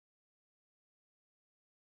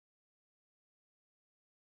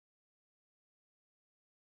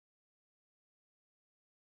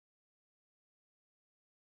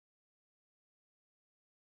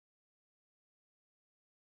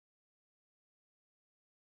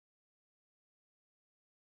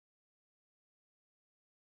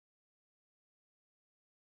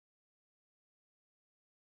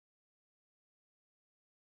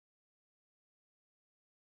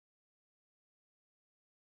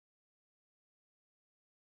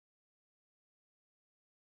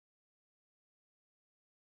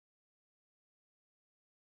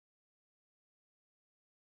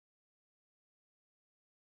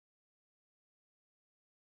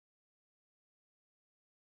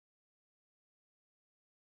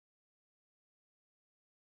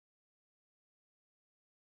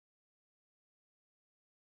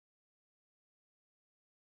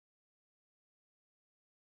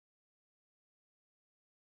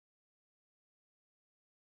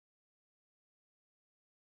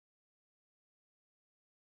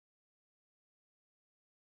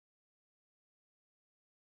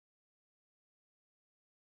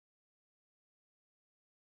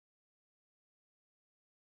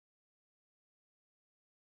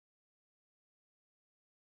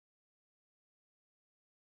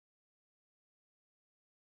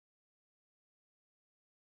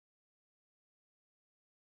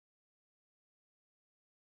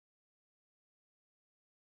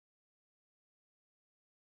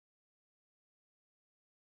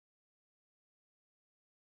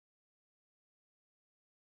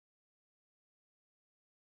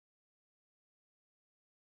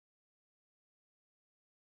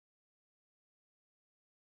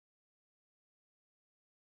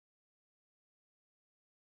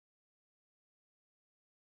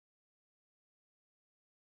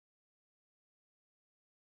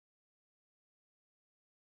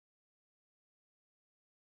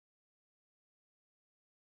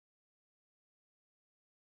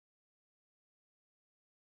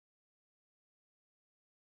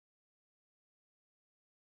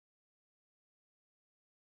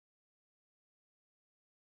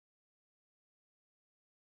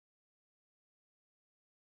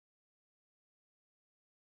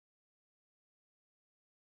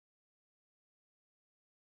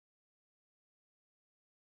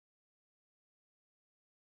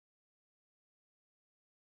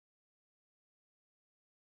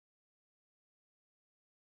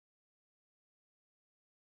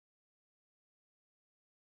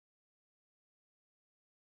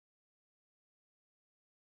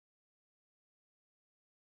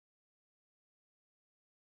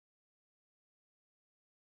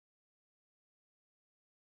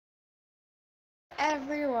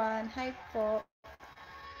everyone! Hi po.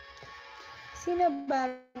 Sino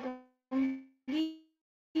bagong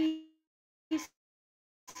gising?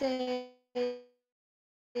 Si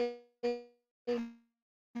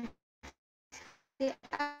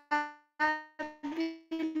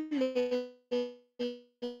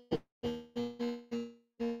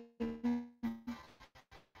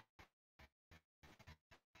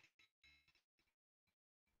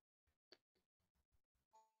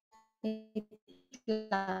Wait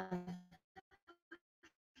lang.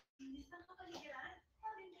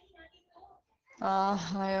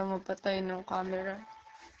 Ayaw mapatay ng camera.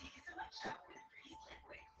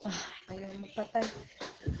 Ayaw mapatay.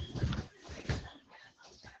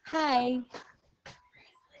 Hi!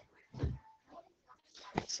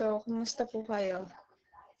 So, kumusta po kayo?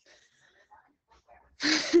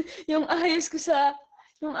 yung ayos ko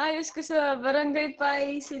sa barangay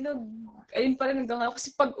Pai Silog. Ayun pa rin hanggang ako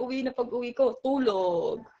kasi pag-uwi ko,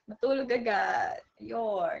 tulog. Natulog agad.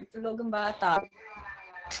 Ayun, tulog ang bata.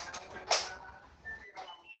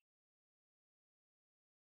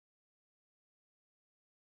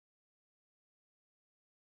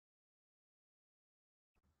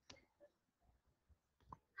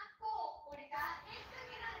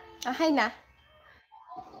 Okay na.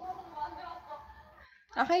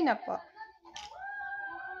 Okay na po.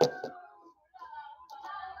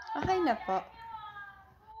 Okay na po.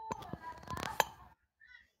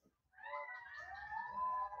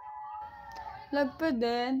 Lag pa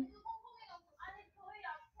din.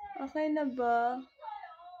 Okay na ba?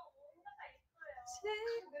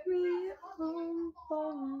 Take me home pa.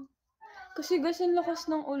 Kasi ang lakas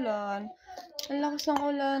ng ulan. Ang lakas ng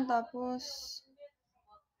ulan, tapos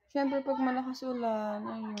syempre pag malakas ulan,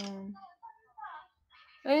 ayun.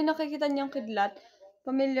 Ayun, nakikita niyang kidlat.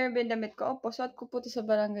 Familiar ba yung damit ko? Opo, suot ko po ito sa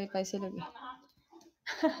barangay Pai Silog.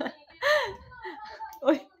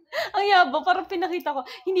 Uy, ang yabo, parang pinakita ko.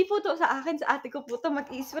 Hindi po to sa akin, sa ate ko po to.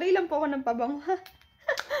 Mag-i-spray lang po ako ng pabango.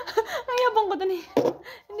 Ang yabang ko dun eh.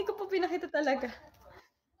 Hindi ko po pinakita talaga.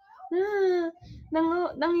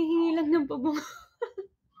 Nanghihingi lang ng pabango.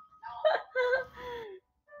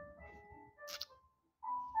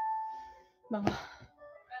 Mga.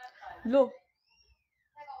 Lo.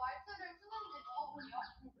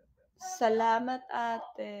 Salamat,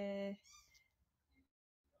 ate.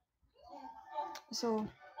 So,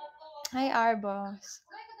 hi, Arbos.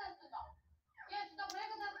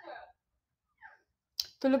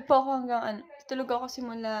 Tulog po ako hanggang tulog ako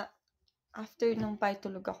simula after nung Pai,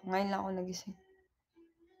 tulog ako. Ngayon lang ako nagising.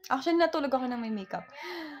 Actually, natulog ako na may makeup.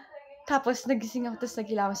 Tapos, nagising ako, tapos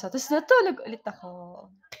nagilawas ako. Tapos, natulog ulit ako.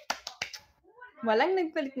 Walang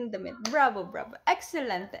nagpalit ng damit. Bravo, bravo.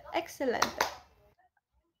 Excellent, excellent.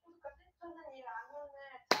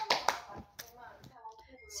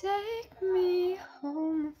 Take me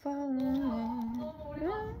home, falling.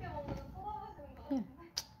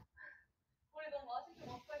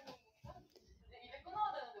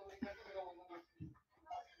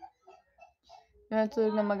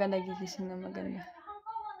 Natulog na maganda, gigising na maganda.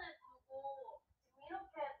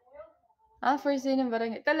 First day ng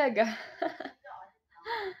barangay. Talaga.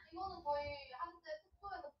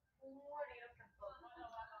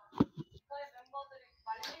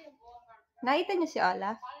 Nakita niyo si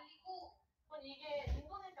Olaf?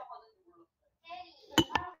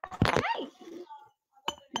 Ay!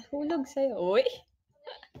 Nahulog sa'yo. Uy!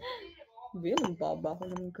 Biyo, nagbaba ko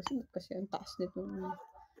naman kasi ang taas nito.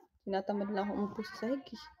 Tinatamad lang ako umupo sa sahig.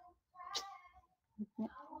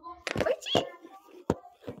 Uy, Chi!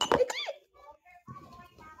 Uy, Chi!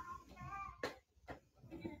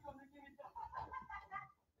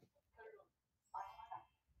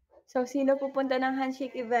 So, sino pupunta ng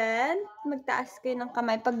handshake event? Magtaas kayo ng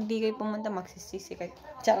kamay. Pag di kayo pumunta, magsisisi kayo.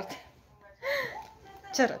 Charot.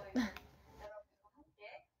 Charot.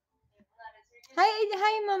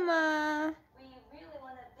 Hi, Mama.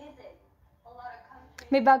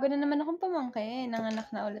 May bago na naman akong pamangkin. Nanganak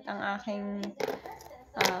na ulit ang aking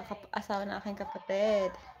asawa ng aking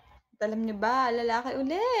kapatid. At alam niyo ba, lalaki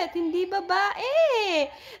ulit, hindi babae.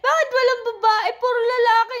 Bakit walang babae? Puro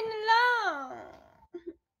lalaki na lang.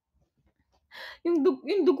 Yung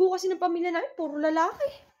dugo kasi ng pamilya namin, puro lalaki.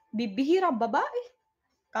 Bibihira, babae.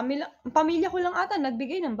 Ang pamilya ko lang ata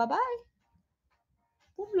nagbigay ng babae.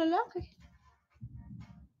 Puro lalaki.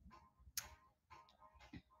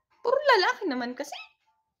 Puro lalaki naman kasi.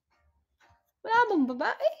 Wala bang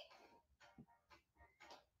babae?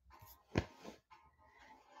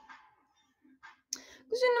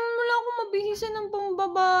 Kasi naman wala akong mabihisan ng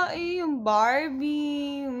pambabae. Yung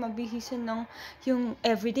Barbie, yung mabihisan ng, yung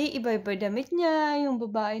everyday, iba-iba damit niya. Yung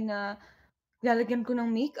babae na lalagyan ko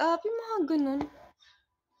ng makeup, yung mga ganun.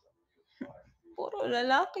 puro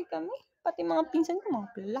lalaki kami. Pati mga pinsan ko,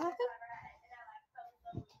 mga lalaki.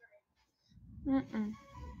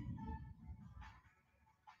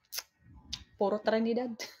 Puro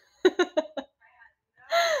Trinidad.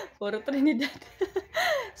 Puro Trinidad.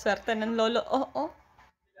 Swerte ng lolo. Oo.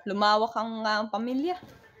 Lumawak ang pamilya.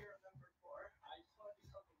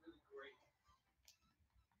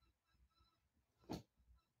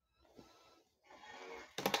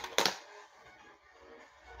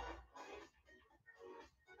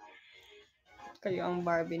 Kayo ang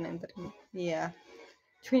Barbie ng Trinidad. Yeah.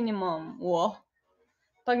 Trini mom. Wow.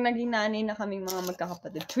 Pag naging nanay na kaming mga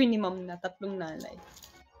magkakapatid, Trini mom na, 3 nanay.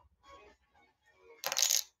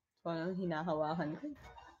 So, anong hinahawakan ko?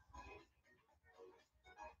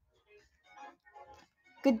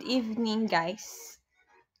 Good evening, guys.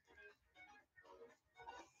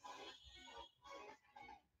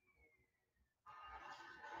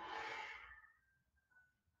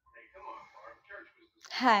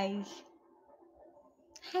 Hi.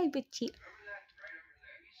 Hi, Butchie.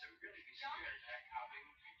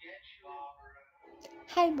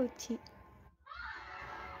 Hi, Butchie.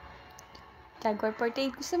 Jaguar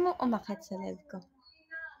 48, gusto mo umakyat sa live ko?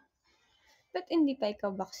 Ba't hindi pa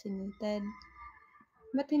ikaw vaccinated?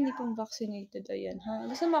 Ba't hindi pang vaccinated? Ayan, ha?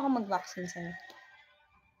 Gusto mo ako mag-vaccine sa'yo?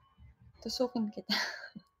 Tusukin kita.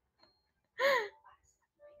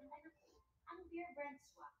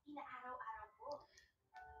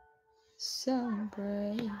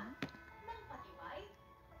 Sombre.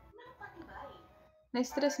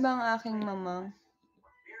 Na-stress ba ang aking mama?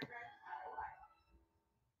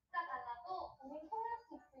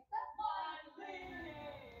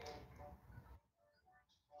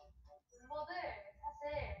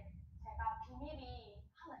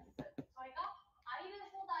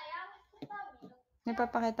 May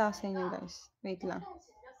papakita ko sa inyo, guys. Wait lang.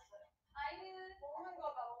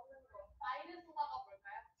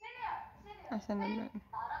 Asan na ba?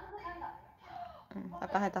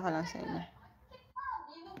 Papakita ko lang sa inyo.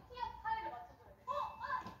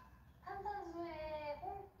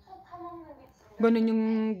 Ganun yung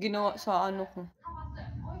ginawa sa ano ko.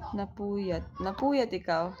 Napuyat. Napuyat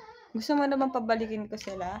ikaw. Gusto mo naman pabalikin ko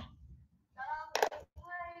sila?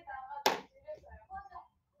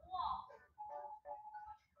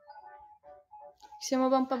 Gusto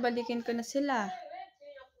mo bang pabalikin ko na sila?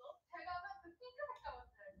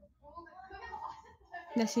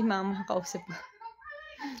 Na si mama kausap ko.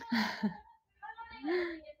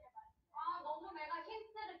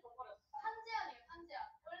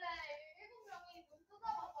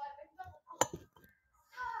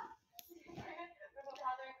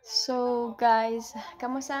 So, guys,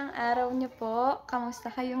 kamusta ang araw niyo po? Kamusta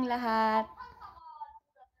kayong lahat?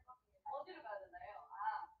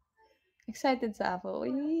 Excited sa ako.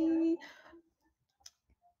 Uy!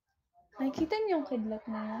 Nakikita niyo yung kidlat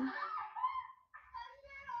na yan?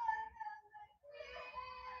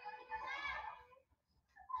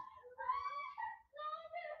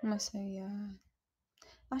 Masaya.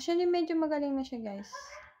 Actually, medyo magaling na siya, guys.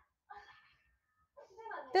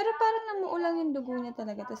 Pero parang namuulang yung dugo niya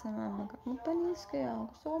talaga, tapos namamaga. Magpanis kaya.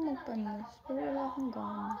 Gusto ko magpanis. Pero wala akong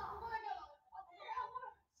gana.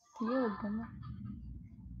 Sige, huwag naman.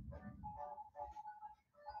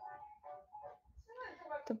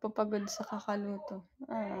 Ito papagod sa kakaluto.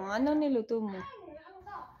 Oh, ano niluto mo?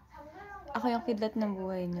 Ako yung kidlat ng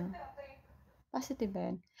buhay niyo. Positive ba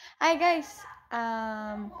yun? Hi guys!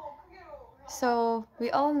 So,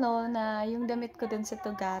 we all know na yung damit ko dun sa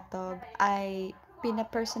Tugatog ay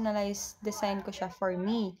pina-personalized design ko siya for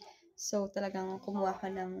me. So, talagang kumuha ko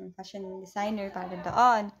ng fashion designer para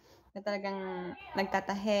doon na talagang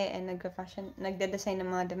nagtatahe and nagde-design ng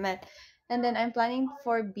mga damit. And then, I'm planning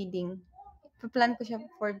for bidding. Plan ko siya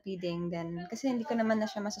for bidding then kasi hindi ko naman na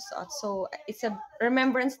siya masusuot. So, it's a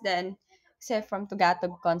remembrance then kasi from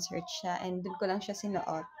Tugatog concert siya and dun ko lang siya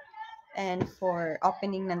sinuot. And for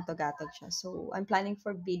opening ng Tugatog siya. So, I'm planning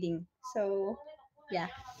for bidding. So,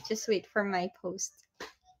 yeah. Just wait for my post.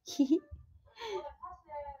 Good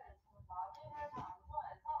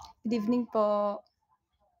evening po.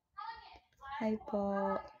 Hi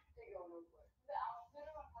po.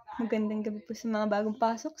 Magandang gabi po sa mga bagong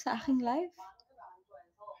pasok sa aking live.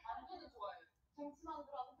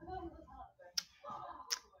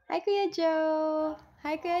 Hi, Kuya Joe!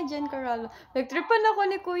 Hi, Kuya Jan Coralo. Nagtripan ako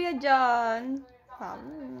ni Kuya Jan. Alam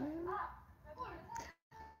mo,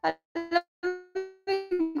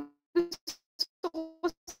 gusto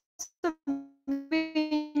ko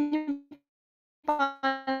sabihin yung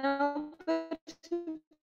pangalan,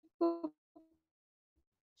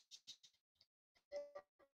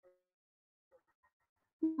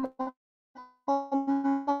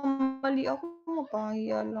 mali ako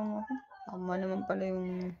napapahiya lang ako. Tama naman pala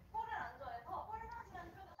yung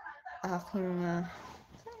aking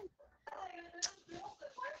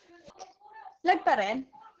lag pa rin.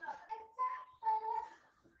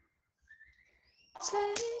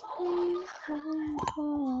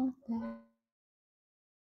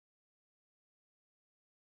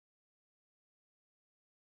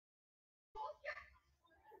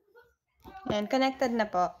 Yan, connected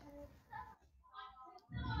na po.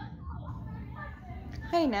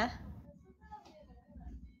 Okay na?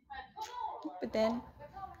 Putin.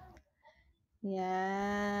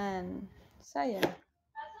 Yan. Sayang.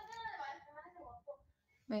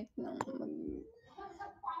 Wait lang.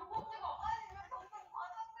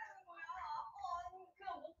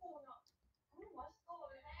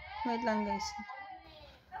 Wait lang guys.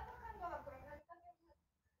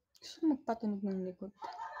 Gusto magpatunog ng likod.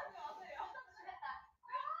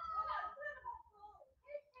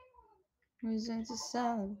 Reason to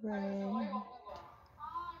celebrate.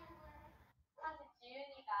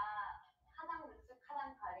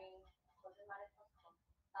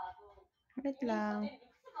 Wait lang.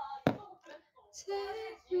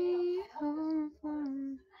 Take me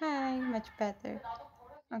home. Hi, much better.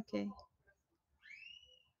 Okay.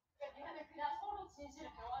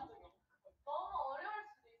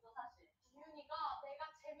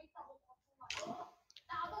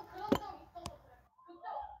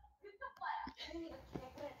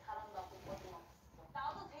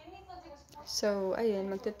 So,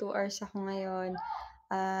 ayun, magto 2 hours ako ngayon.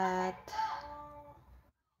 At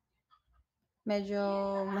medyo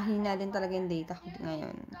mahina din talaga yung data ko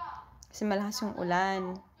ngayon. Kasi malakas yung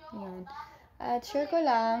ulan. Ayun. At share ko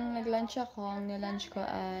lang, nag-lunch ako. Ang nilunch ko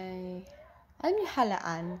ay, alam niyo,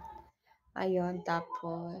 halaan. Ayun,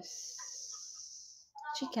 tapos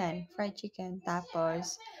chicken, fried chicken.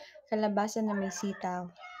 Tapos, kalabasa na may sitaw.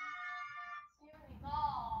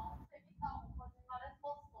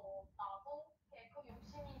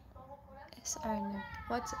 SR na.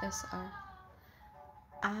 What's SR?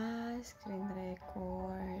 Screen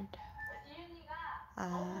record.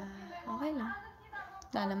 Okay lang.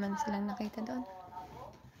 Wala naman silang nakita doon.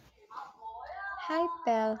 Hi,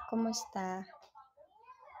 Pel. Kumusta?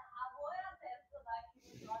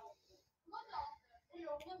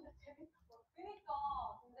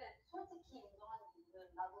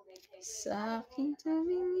 Sa aking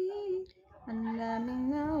tumingin, ang daming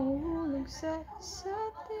nahulog sa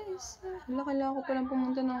isa't isa. Hala, kailangan ko palang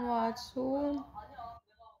pumunta ng Watson.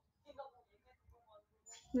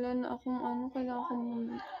 Wala na akong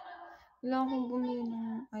kailangan kong bumili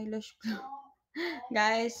ng eyelash glue.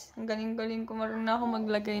 Guys, ang galing-galing ko. Marunong na ako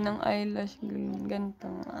maglagay ng eyelash glue. Ganito.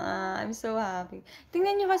 I'm so happy.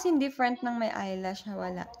 Tingnan nyo kasi different ng may eyelash.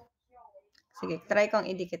 Wala. Sige, try kong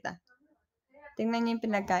idikit Tingnan nyo yung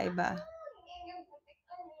pinagkaiba.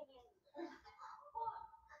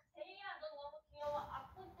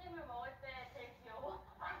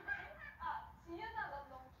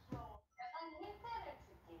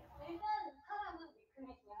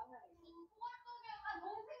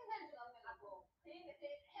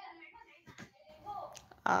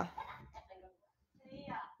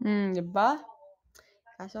 Diba?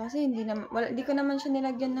 Kaso kasi hindi ko naman siya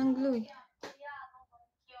nilagyan ng glue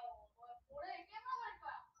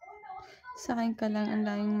Sa akin ka lang ang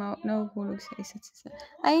daming nahuhulog sa isa't isa.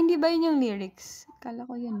 Ay, hindi ba yun yung lyrics? Kala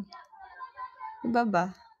ko yun. Iba ba?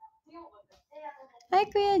 Hi,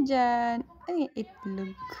 Kuya Jan. Ay,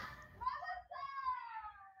 itlog.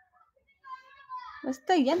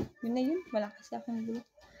 Basta yan. Yun na yun. Wala kasi akong glue.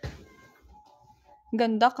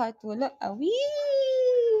 Ganda kahit wala. Awi!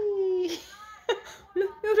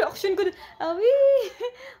 Yung reaction ko. Awi!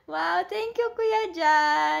 Wow, thank you, Kuya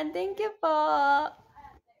Jan. Thank you po.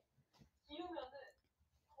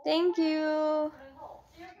 Thank you.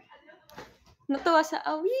 Natuwa sa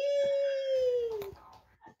awi!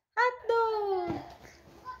 Hotdog!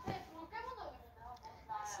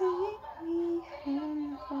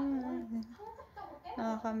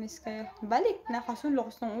 Nakakamiss kayo. Balik na kaso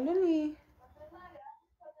lakas ng ulan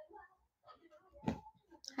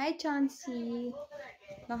Hi, Chauncey.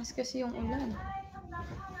 Lakas kasi yung ulan.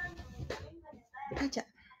 Acha.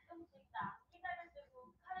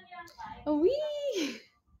 Awi!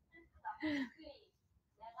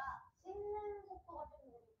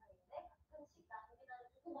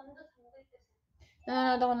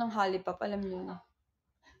 Nanonood ako ng Lollipop, alam niyo.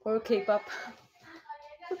 Or K-pop.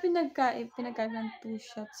 Pinagkain ng 2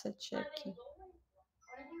 shots sa Checky.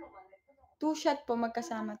 2 shot po,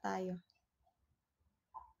 magkasama tayo.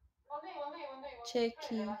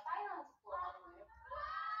 Checky.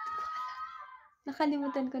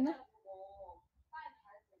 Nakalimutan ko na.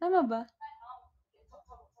 Tama ba?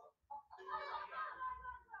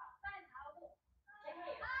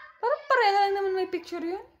 pareha lang naman may picture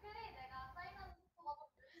yun.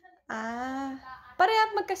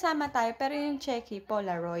 Pareha magkasama tayo, pero yung Checky,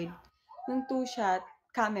 Polaroid. Yung 2-shot,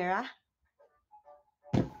 camera.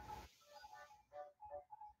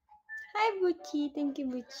 Hi, Buchi. Thank you,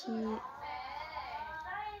 Buchi.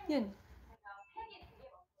 Yun.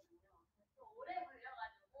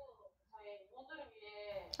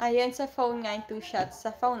 Ayan, sa phone nga yung 2 shots.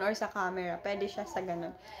 Sa phone or sa camera. Pwede siya sa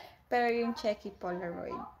ganun. Pero yung Checky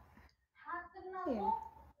Polaroid. Yun.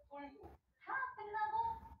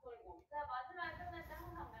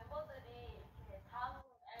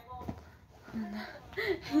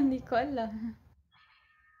 Hindi ko alam.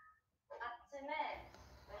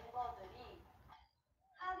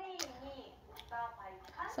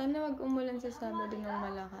 Sana wag umulan sa Sabado ng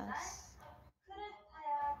malakas.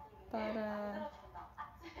 Para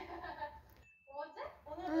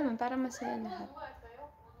masaya lahat.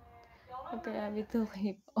 Grabe to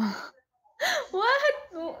kayo po. What?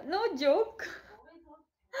 No joke?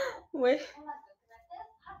 Weh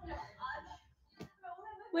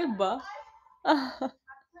ba?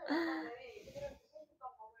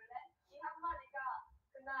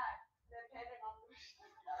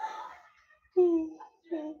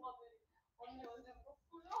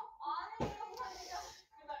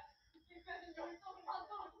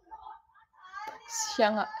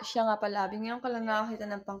 Siya nga pala. Ngayon ko lang nakakita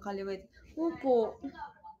ng pangkaliwit. Opo.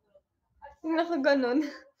 Yung nakaganon.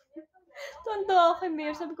 Tonto ako kay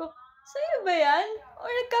Mayor. Sabi ko, sa'yo ba yan? Or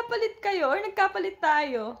nagkapalit kayo? Or nagkapalit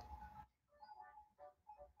tayo?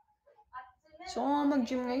 So,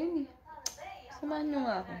 mag-gym ngayon eh. Samahan nyo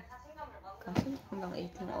nga ako. Kaso, hanggang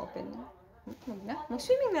 8 na open na. Wag na.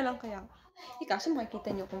 Mag-swimming na lang kaya. Kaso makikita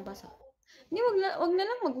nyo kung basa. Hindi, wag na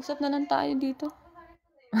lang. Mag-usap na lang tayo dito.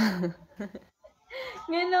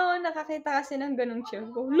 Ngayon ako nakakita kasi ng ganong chair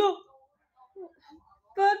ko. Look!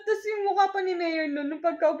 Tapos yung mukha pa ni Mayor noon, nung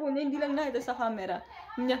pagkaupo niya, hindi lang nakita sa camera.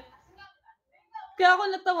 Niya. Kaya ako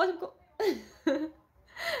natawa. Sabi ko,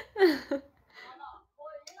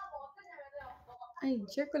 ay,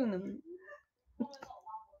 share ko lang naman.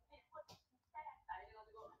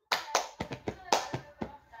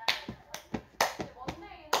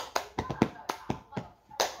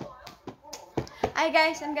 Ay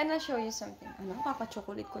guys, I'm gonna show you something.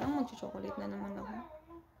 Kaka-chocolate ko lang. Mag-chocolate na naman ako.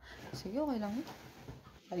 Sige, okay lang.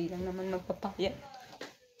 Pali lang naman magpapaya.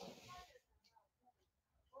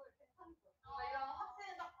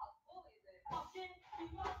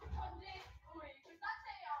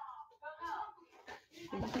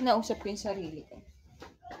 Bakit nausap ko yung sarili ko?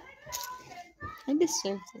 I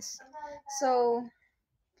deserve this. So,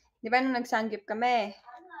 di ba nung nag-sangyup kami?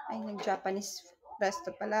 Ay, nag-Japanese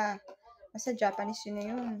resto pala. Basta Japanese yun na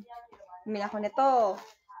yun. Bumili ako nito.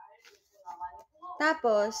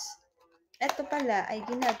 Tapos, eto pala ay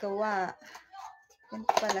ginagawa.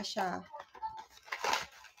 Ganito pala siya.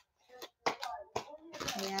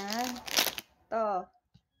 Ayan. Ito.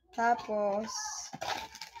 Tapos,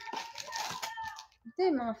 ito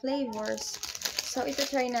yung mga flavors. So, ito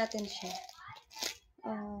try natin siya.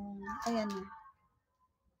 Ayan na.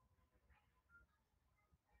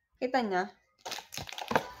 Kita niya?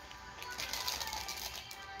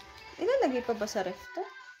 Ilalagay pa ba sa ref to?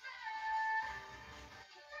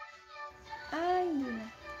 Hindi na.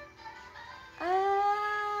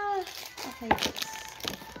 Okay, guys.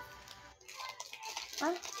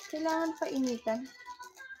 Kailangan pa initan.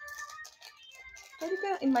 Pwede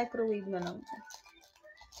kaya i-microwave na lang ito.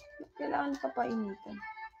 Kailangan pa painitan.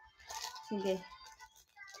 Sige.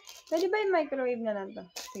 Pwede ba i-microwave na lang ito?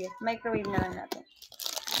 Sige, microwave na lang natin.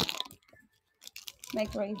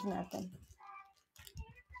 Microwave natin.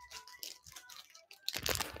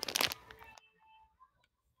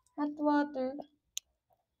 Hot water.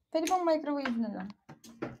 Pwede bang microwave na lang?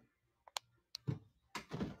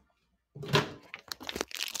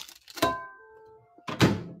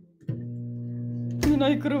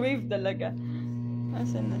 Microwave talaga.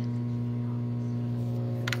 Asan na?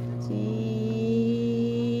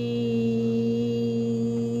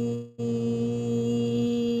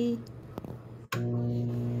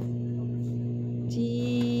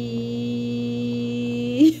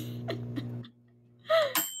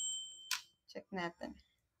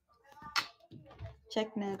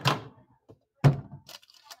 Check natin.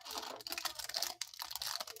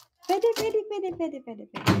 Pwede.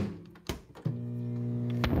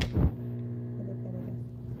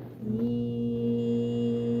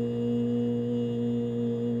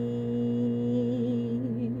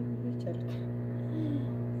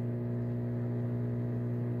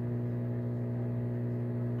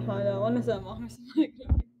 Akala ko nasama kami sa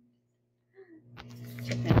microwave.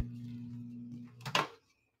 Check na.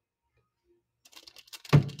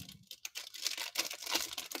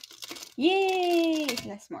 Yay!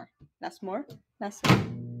 Last more. Last more. Last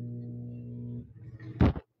more.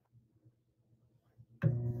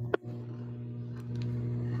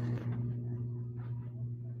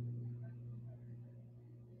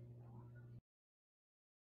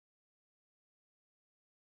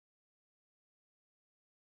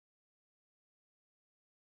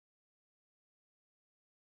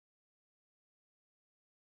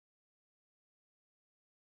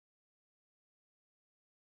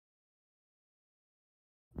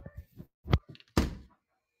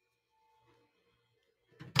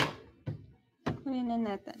 Kunin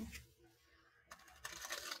na natin.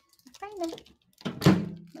 Okay na.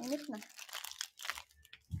 Mainit na.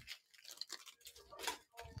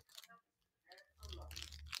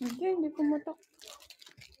 Hindi pumutok.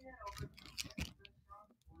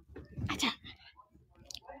 Acha!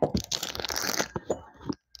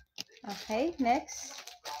 Okay, next.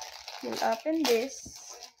 We'll open this.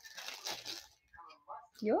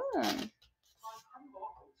 Yun.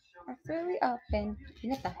 After we open,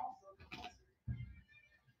 ingat ah.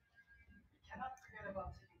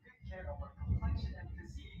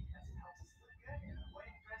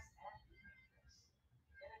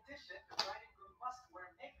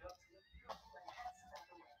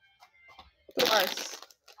 Two hours.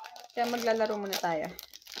 Kaya maglalaro muna tayo.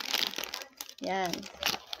 Yan.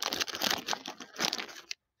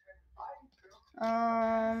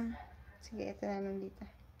 Sige, ito na lang dito.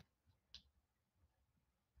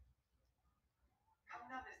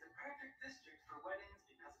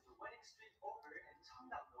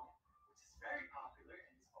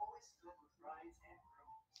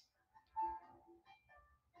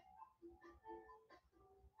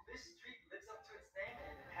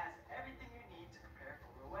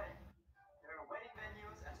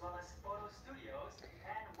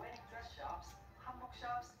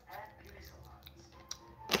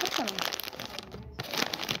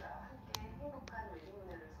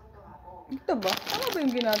 Ito ba? Tama ba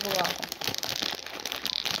yung ginagawa ko?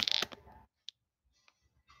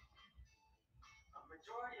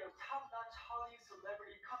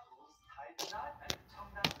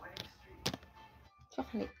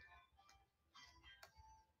 Chocolate.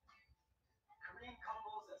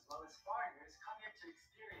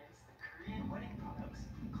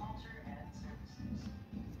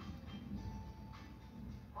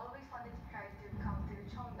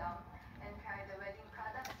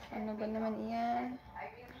 Ano ba naman iyan?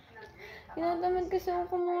 Tinatamad kasi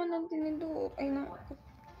ako kumuha ng tinidor. Ay, ng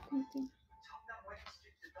konti.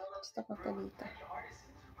 Basta ka dito.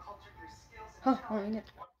 Ha, ang init.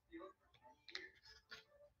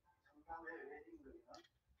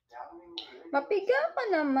 Mapiga ka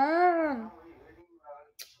naman.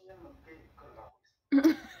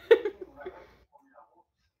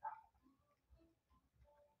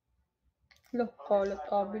 Lo, kolot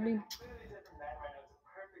ka, bilin.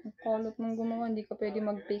 Ang kolot mong gumawa, hindi ka pwede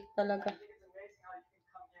mag-bake talaga.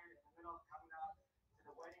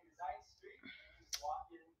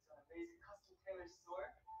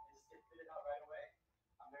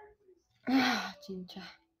 Ah, chincha.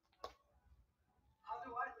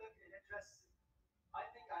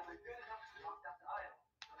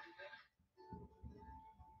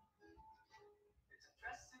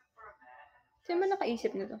 Sino ba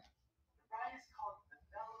nakaisip nito?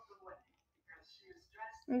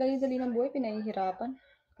 Ang dali-dali ng buhay, pinahihirapan.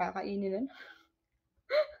 Kakainin na.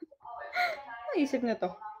 Naisip na to.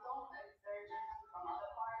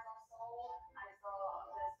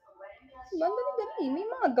 Bandali-dali. May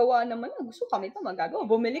mga gawa naman na gusto kami pa magagawa.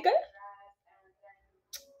 Bumili ka na.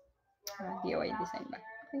 DIY design ba?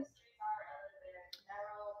 Okay.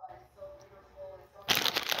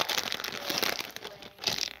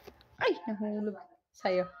 Ay, nahulog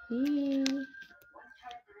sa'yo. Eee.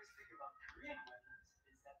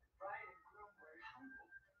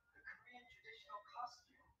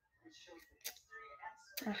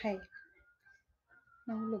 Okay.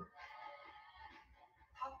 Nahulog.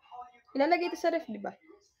 Ilalagay ito sa ref, di ba?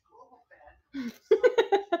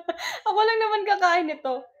 Ako lang naman kakain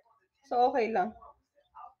ito. So, okay lang.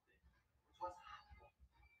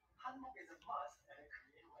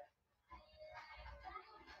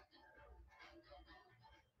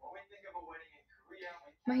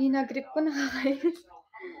 Mahina grip ko, nakakain.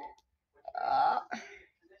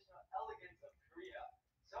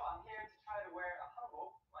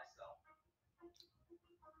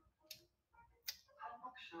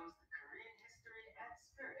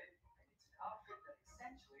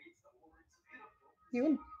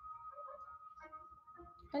 Yun.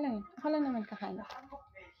 Ako lang naman kakain.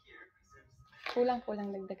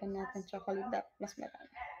 Kulang-kulang dagdagan natin chocolate. Mas marami.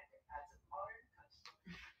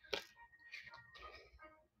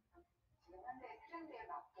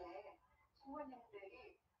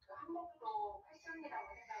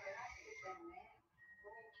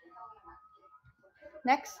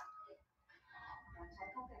 Next.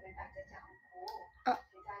 Ah.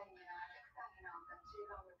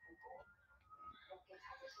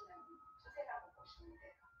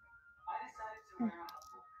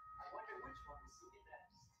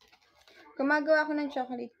 Gumagawa ako ng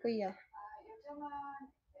chocolate, kuya.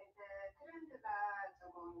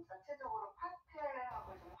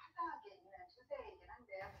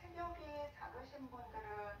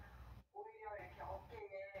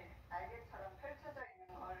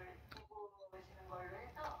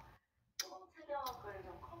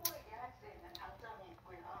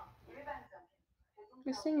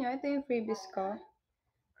 Gusto niyo? Ito yung freebies ko.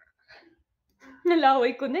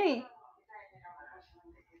 Nalaway ko na eh.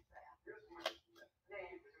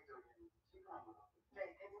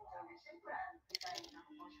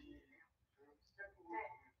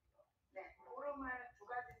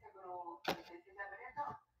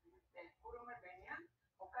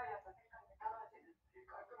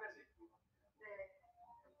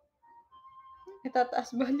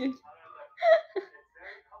 Itataas ba yun?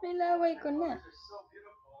 May laway ko na.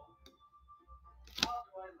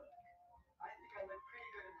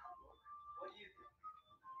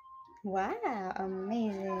 Wow,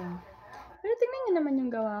 amazing. Pero tingnan niyo naman yung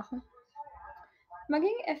gawa ko.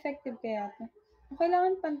 Maging effective kaya ito.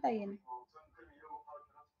 Kailangan pantayin.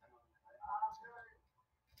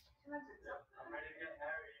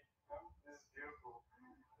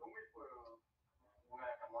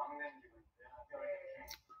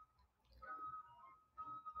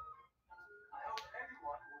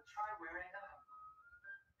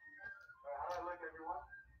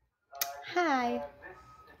 Hi!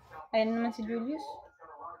 Ayan naman si Julius.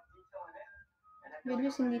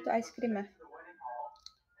 Julius, hindi to ice cream ah.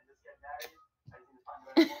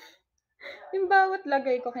 Yung bawat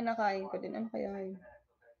lagay ko, kinakain ko din. Ano kaya ngayon?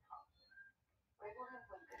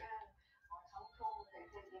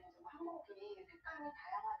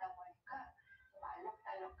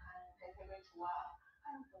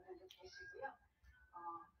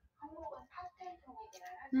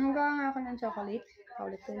 Nagawa nga ako ng chocolate.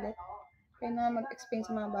 Paulit-ulit. Kaya na mag-explain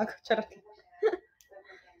sa mga bago. Charot.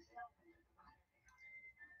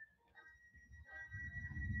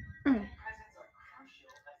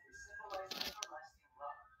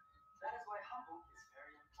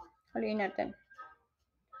 Haluin natin.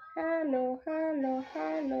 Halo, halo,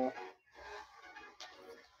 halo.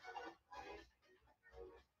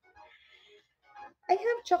 I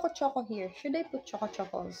have choco-choco here. Should I put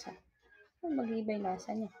choco-choco also? Mag-iiba yung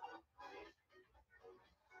lasa niya.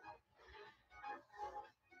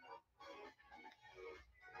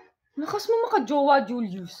 Lakas mo maka-jowa,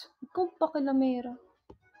 Julius. Ikaw pa kilamera.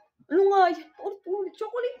 Ano nga yan? Ulit,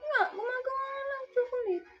 chocolate nga. Gumagawa nga ng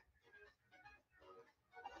chocolate.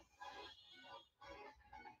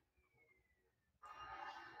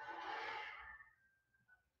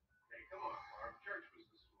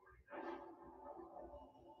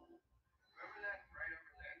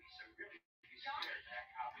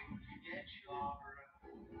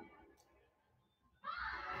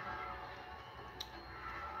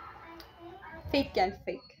 Fake yan,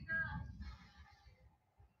 fake.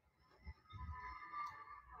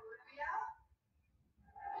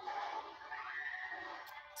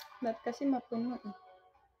 Dapat kasi mapuno eh.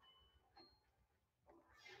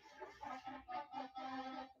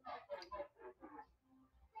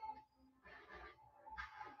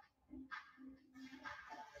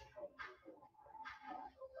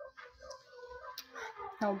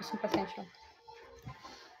 Naubos yung pasensya.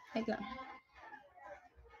 Wait lang.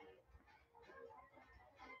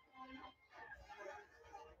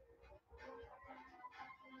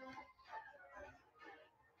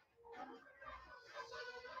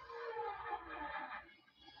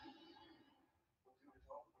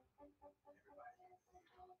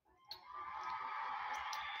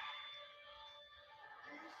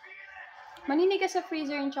 Maninigas sa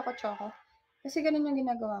freezer yung choco-choco. Kasi ganun yung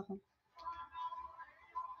ginagawa ko.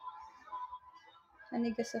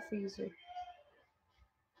 Manigas sa freezer.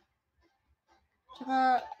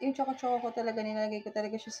 Tsaka, yung choco-choco ko talaga, nilalagay ko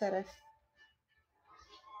talaga siya sa ref.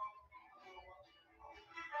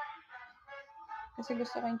 Kasi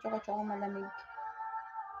gusto ko yung choco-choco malamig.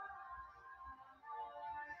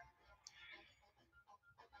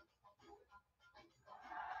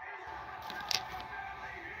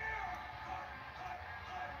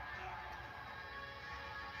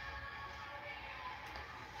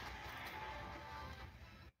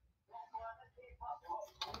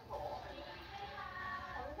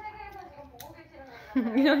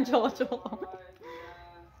 Yung choco-choco.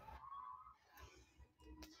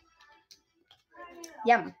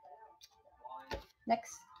 Yum.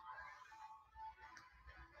 Next.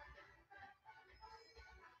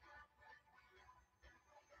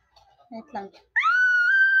 Wait lang.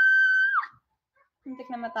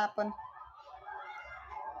 Hintik na matapon.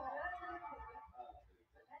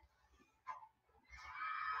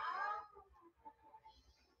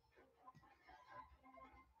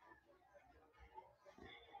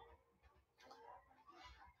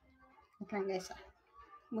 Okay guys.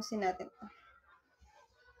 Busin natin ito.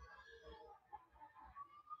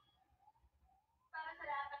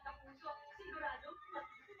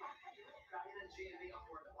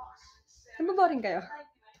 Nababoring kayo?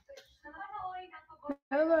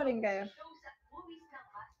 Nababoring kayo?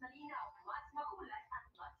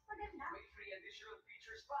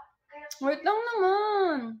 Wait lang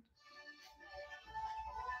naman.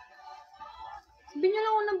 Sabihin nyo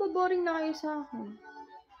lang kung nababoring na kayo sa akin.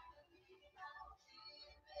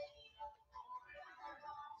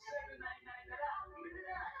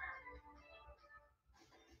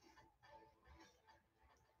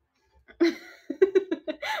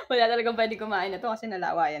 Wala talagang pwede kumain na to kasi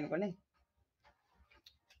nalawayan ko na eh.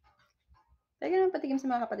 Talaga naman patikim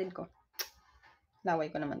sa mga kapatid ko.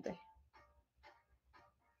 Laway ko naman to eh.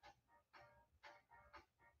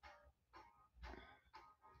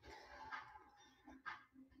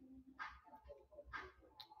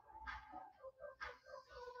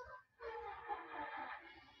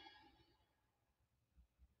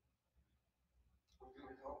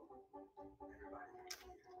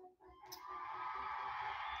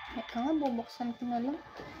 Eka nga, bubuksan ko na lang.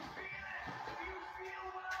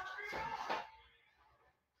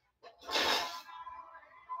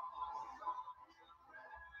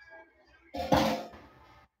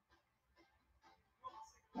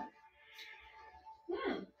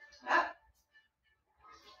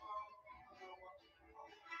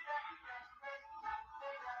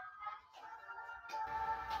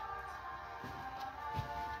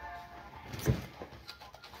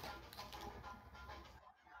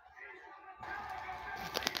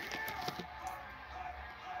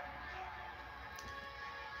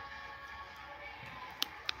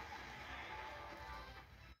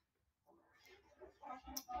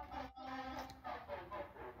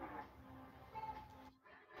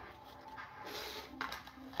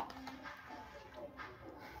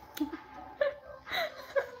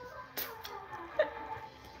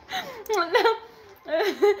 Wala.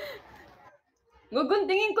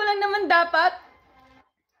 Guguntingin ko lang naman dapat.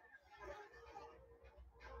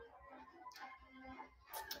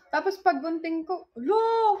 Tapos paggunting ko,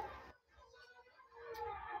 lo!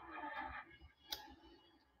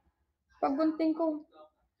 Paggunting ko.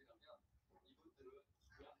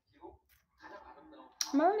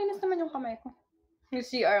 Malinis naman yung kamay ko. Yung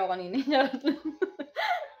CR ako kanina. Charot lang.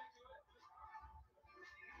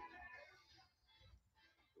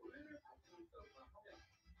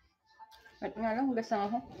 Wait nga lang, hugas lang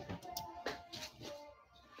ako.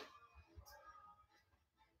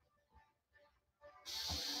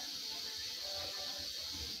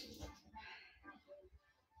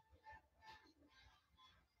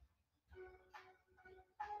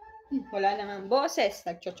 Wala namang boses.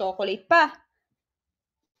 Nagcho-chocolate pa.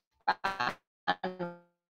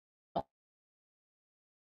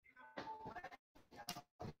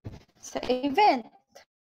 Sa event.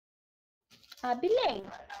 Biling.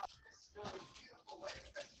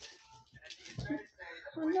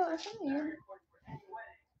 Ano, asan yun?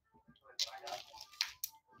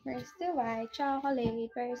 Where's the white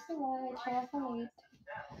chocolate? Where's the white chocolate?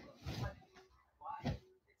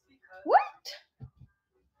 What?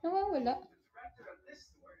 Nawawala.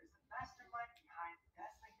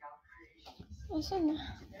 Asan na?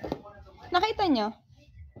 Nakita nyo?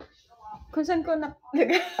 Kung saan ko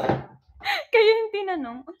naglagay? Kayo yung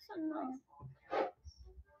tinanong. Asan na?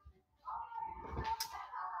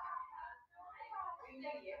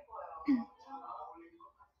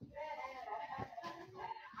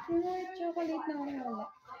 Yung white chocolate na wala.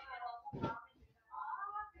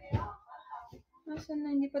 Asan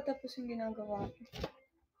na? Hindi pa tapos yung ginagawa ko.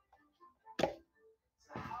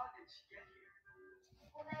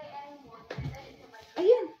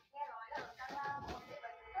 Ayun!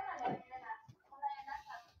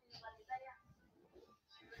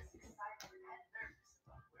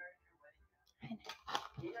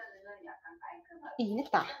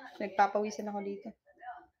 Init ah. Nagpapawisan ako dito.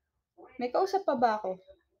 May kausap pa ba ako?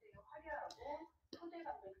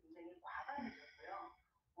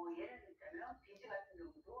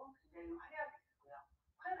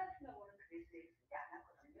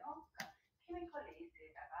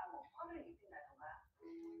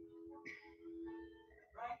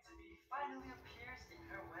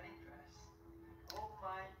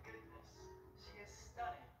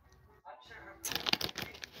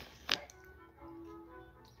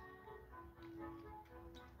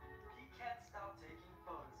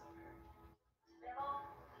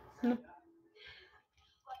 Ano?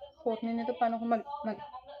 Quote nito, paano ko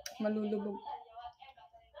malulubog.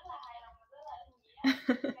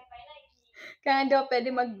 Kaya hindi ako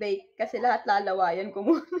pwede mag-bake kasi lahat lalawayan ko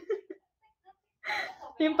muna.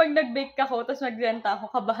 Yung pag nag-bake ako, tapos nagbenta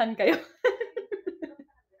ako, kabahan kayo.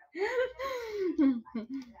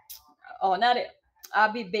 Nari,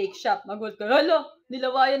 Abby Bake Shop. Magulat ko, hala,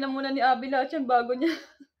 nilawayan na muna ni Abby lahat yan bago niya.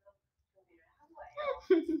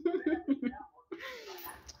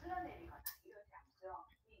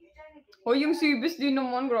 Yung sibis din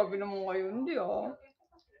naman, grabe naman kayo. Hindi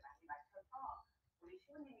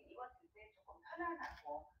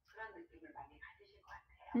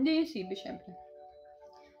Hindi yung sibis, syempre.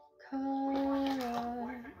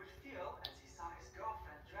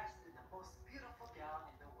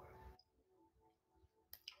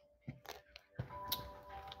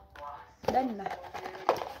 Done na.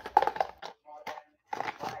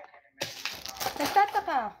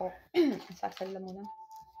 Nagtataka ako. Sasala mo na.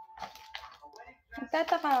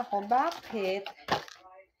 Nagtataka ako, bakit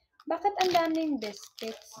ang daming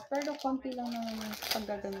biscuits? Pero konti lang naman yung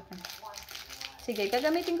paggagamitan. Sige,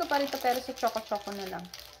 gagamitin ko pa rito pero sa choco-choco na lang.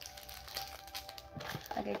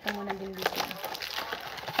 Lagay ko muna din dito.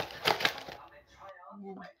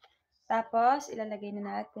 Ayan. Tapos, ilalagay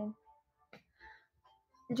na natin.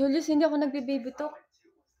 Julius, hindi ako nagbe-baby talk.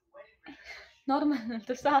 Normal na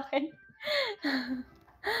to sa akin.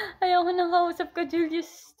 Ayaw ko nang kausap ka,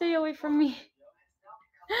 Julius. Stay away from me.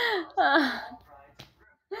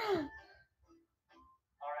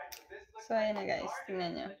 So, ayan na guys.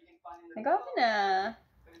 Tingnan nyo. Nag-open na.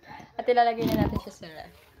 At ilalagay na natin siya sa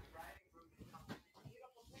ref.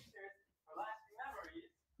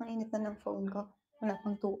 Ang init na ng phone ko. Wala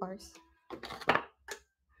pang 2 hours.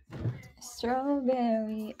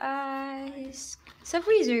 Strawberry ice. Sa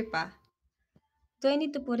freezer pa. Do I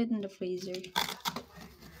need to put it in the freezer?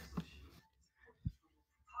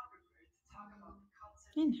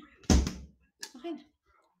 Ayun. Okay na.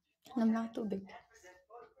 Alam lang tubig.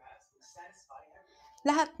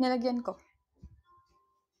 Lahat nilagyan ko.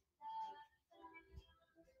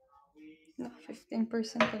 15%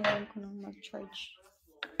 kailangan ko nang mag-charge.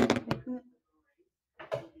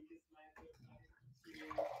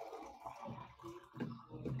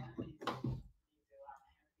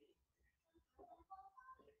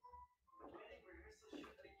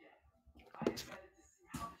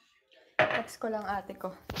 Text ko lang ate ko.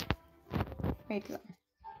 Wait lang.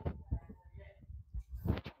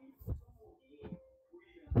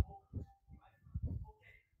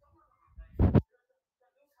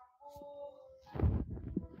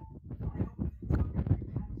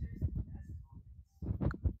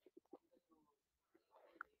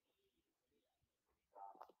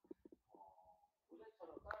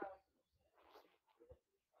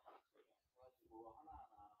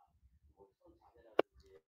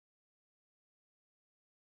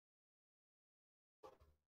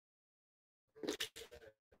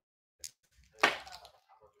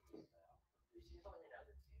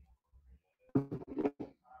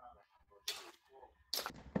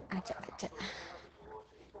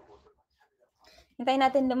 Hintayin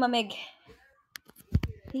natin lumamig.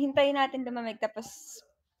 Hihintayin natin lumamig tapos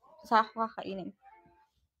sa ako kakainin.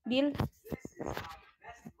 Deal?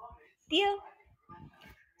 Deal?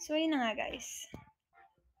 So, yun na nga guys.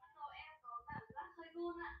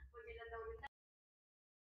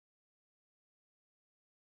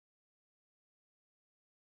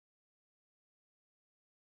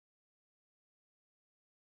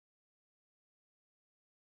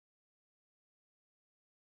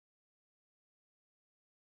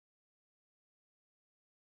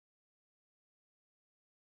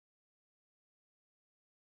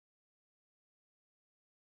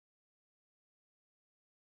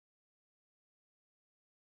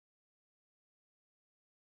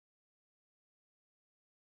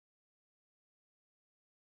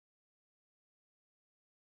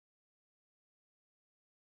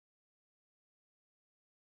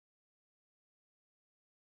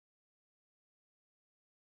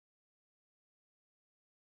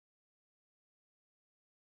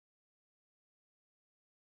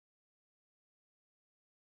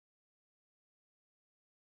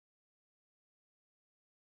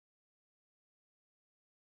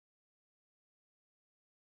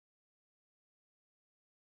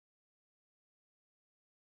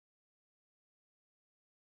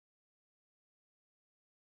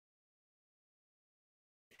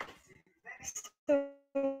 So,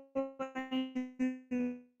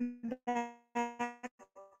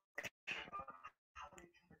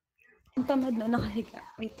 ang tamad na nakahiga.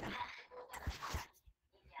 Wait lang.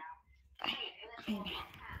 Okay na.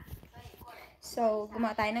 So, So,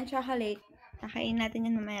 gumawa tayo ng chocolate. Kakainin natin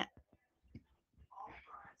yan mamaya.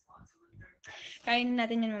 Kainin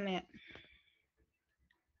natin yan mamaya.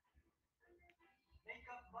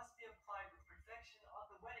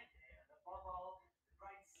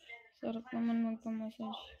 Sarap naman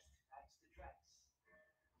magpamassage.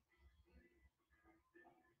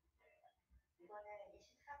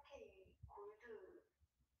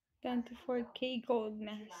 24K gold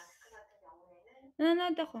mask.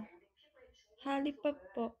 Nanonood ako. Halipap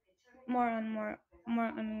po. More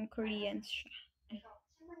on Koreans siya.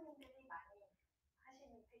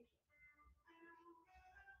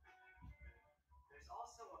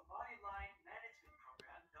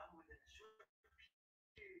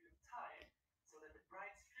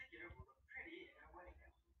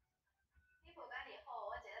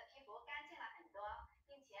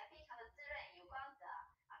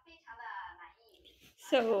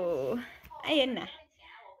 So, ayan na.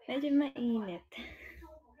 Medyo mainit.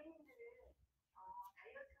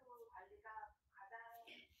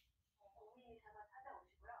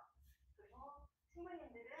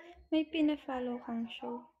 May pina-follow kang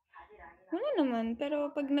show? Wala naman,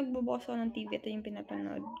 pero pag nagbubukas ako ng TV, ito yung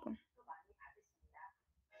pinapanood ko.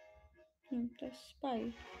 Tapos,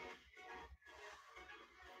 spy.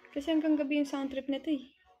 Kasi hanggang gabi yung sound trip nito eh.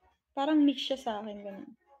 Parang mix siya sa akin,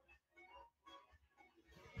 ganun.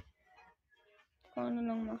 Kung ano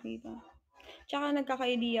lang makita. Tsaka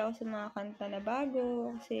nagkaka-idea ako sa mga kanta na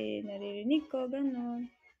bago, kasi naririnig ko,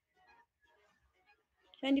 ganun.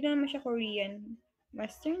 Kaya hindi na naman siya Korean.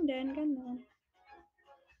 Western din, ganun.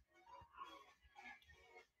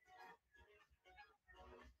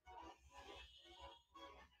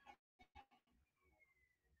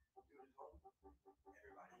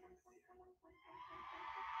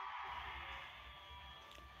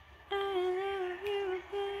 I love you,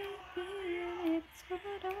 baby, and it's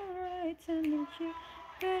quite alright to meet you,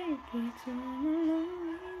 baby. To my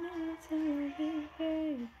loneliness, I love you,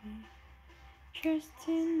 baby. Trust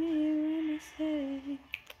in me when I say,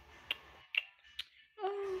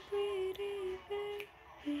 oh, pretty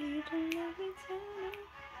baby, don't let me down.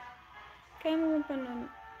 Kaya mo pa nun.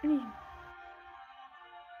 Ano yun?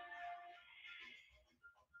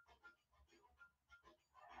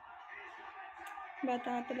 Bata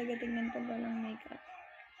ka talaga tingnan pag walang makeup.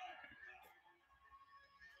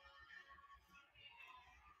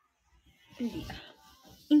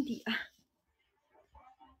 Hindi ah.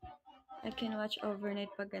 I can watch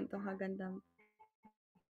overnight pag ganitong kagandang.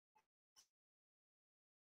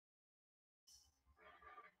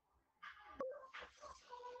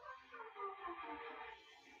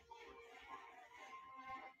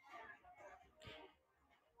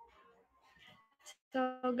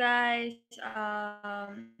 So guys,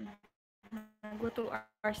 nag 2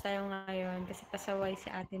 hours tayo ngayon kasi pasaway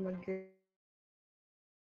si ate mag-girl.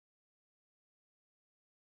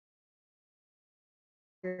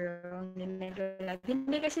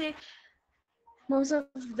 Hindi kasi most of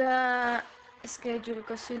the schedule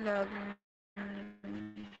ko sila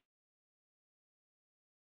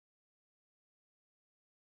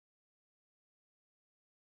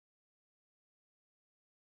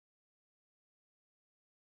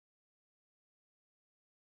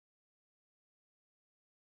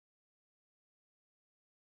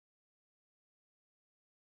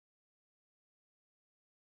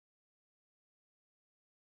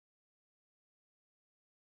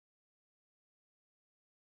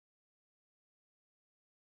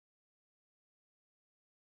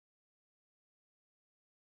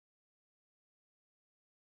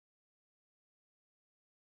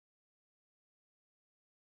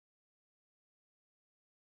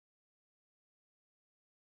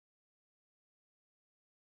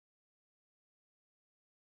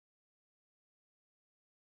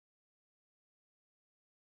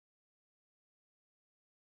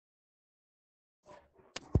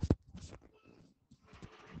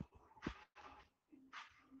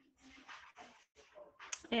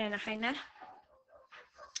ayan, okay na.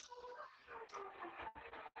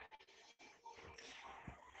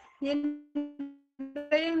 Yan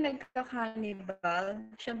ba yung nagka-cannibal?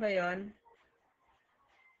 Siya ba yun?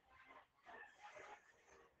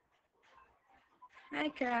 Hi,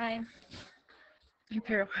 crime.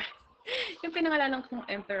 Emperor crime. Yung pinangalanan kong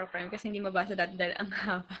Emperor crime kasi hindi mabasa dahil ang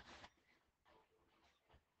haba.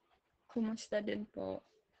 Kumusta din po?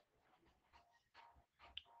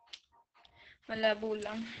 Malabo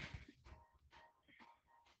lang.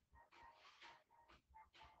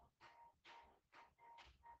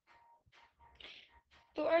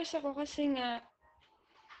 2 hours ako kasi nga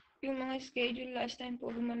yung mga schedule last time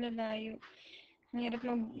po malalayo. Ang hirap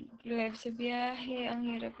mag-live sa biyahe, ang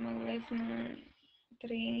hirap mag-live ng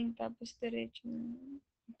training, tapos diretso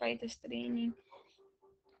paitas training.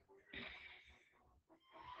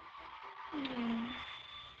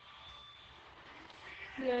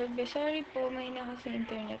 Grabe, sorry po, mahina kasi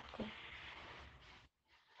internet ko.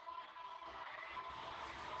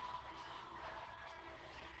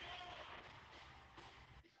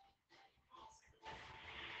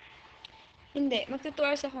 Hindi, magto 2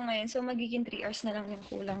 hours ako ngayon, so magiging 3 hours na lang yung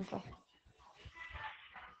kulang ko.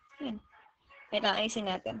 Yan. Wait lang, ayusin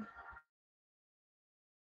natin.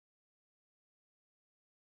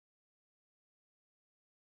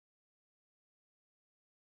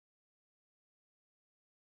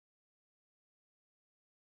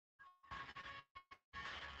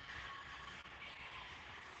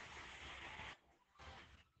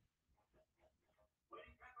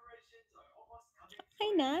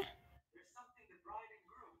 Okay na?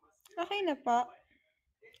 Okay na pa?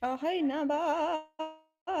 Okay na ba?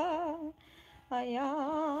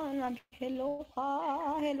 Ayan, mag-hello ka.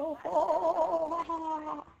 Hello po.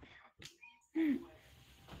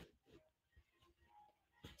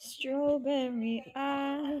 Strawberry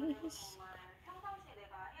eyes.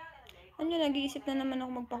 Ano, nag-iisip na naman ako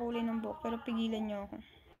magpakulay ng buhok, pero pigilan niyo ako.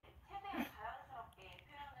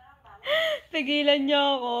 Pigilan niyo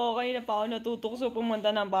ako. Kanina pa ako natutokso pumunta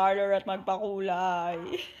ng parlor at magpakulay.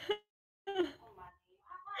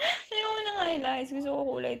 Ayoko ng highlights. Gusto ko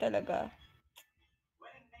kulay talaga.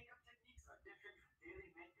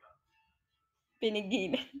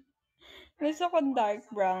 Pinigilan. Gusto ko dark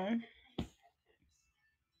brown.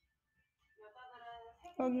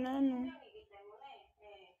 Huwag na, no.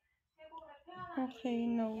 Okay,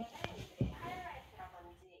 no.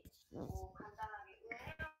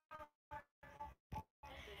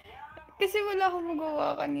 Kasi wala akong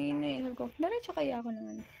magawa kanina eh. Sabi ko, diretso kaya ako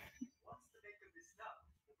naman.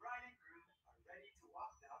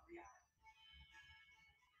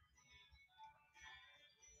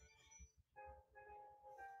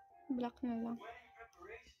 Black na lang.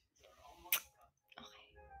 Okay.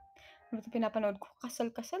 Ano ito pinapanood ko?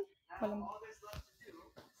 Kasal-kasal? Walang...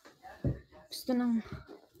 Gusto nang...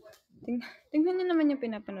 Tingnan niyo naman yung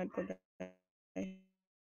pinapanood ko, guys.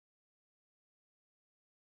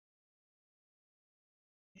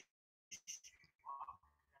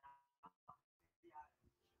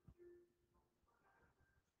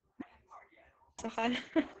 Sakal.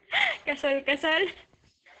 Kasal-kasal.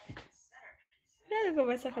 Lalo ko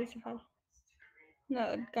ba sakal-sakal?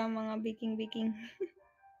 Nood ka mga baking-baking.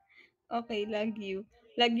 Okay, lag you.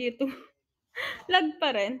 Lag you too. Lag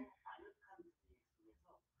pa rin.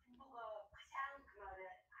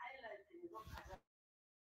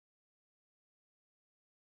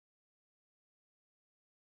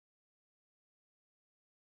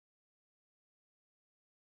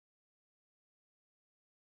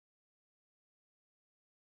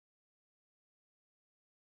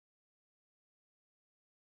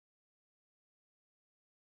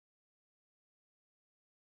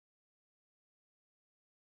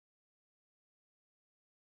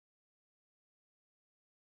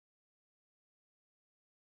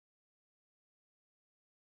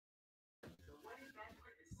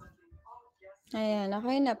 Ayan,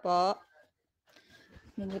 okay na po.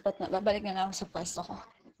 Nilipat na. Babalik na ako sa pwesto ko.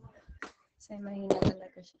 Kasi mahina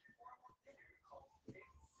talaga siya.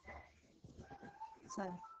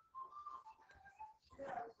 Sorry.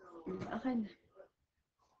 Okay na.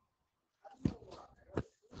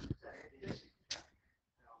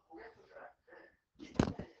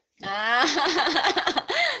 Ah!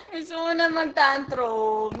 Gusto mo na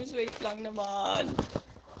mag-tantrum. Wait lang naman.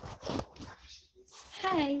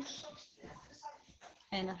 Hi!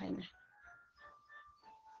 Ayan, okay na.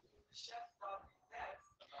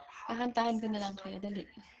 Kakantahan ko na lang kayo. Dali.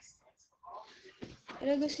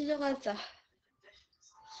 Pero gusto nyo kanta.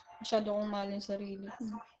 Masyado kong mahal yung sarili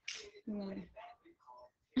ko.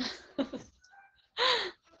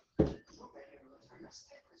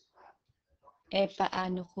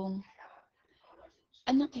 Paano kung...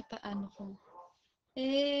 Anong paano kung...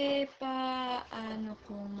 paano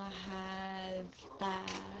kung mahal kita?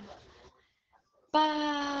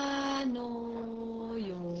 Paano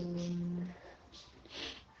yun?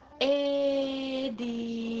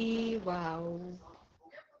 Di wow.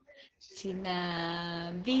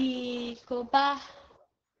 Sinabi ko ba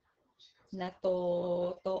na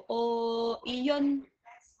totoo iyon?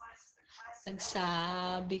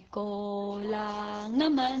 Nagsabi ko lang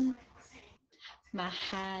naman,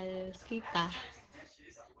 mahal kita.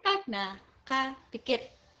 At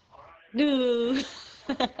nakapikit.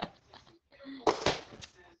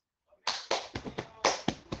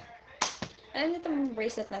 Ano itong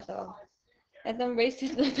bracelet na to? Itong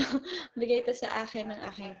bracelet na to, bigay ito sa akin ng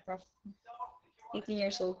aking prof. 18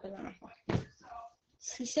 years old pa lang ako.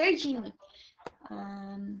 Si Sir Jimmy.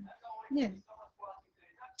 Yun.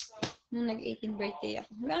 Nung nag-18 birthday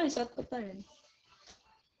ako. Hanggang suot ko pa rin.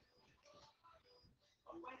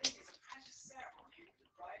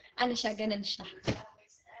 Ano siya, ganun siya.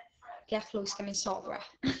 Kaya close kami sobra.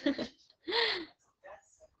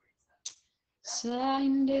 Sa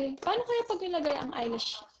hindi. Paano kaya pag nilagay ang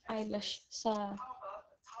eyelash sa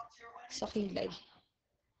kilay?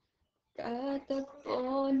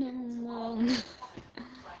 Katagpo ng mga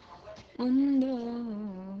mundo.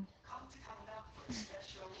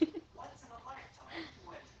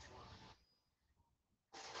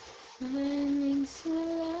 Maraming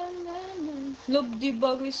salamat. Love, di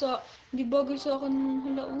bagay sa akin.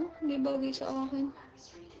 Hala, di bagay sa akin.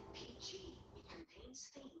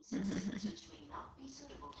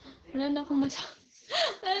 Wala na akong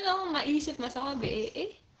wala na akong maisip masabi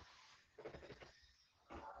eh.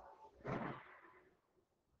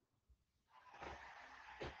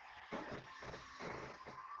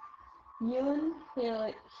 Yun,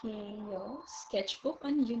 sketchbook,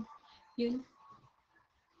 ano yun? Yun.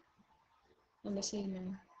 Ano ba sa'yo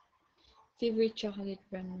nun? Favorite chocolate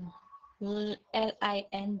brand mo?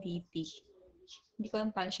 Lindt. Hindi ko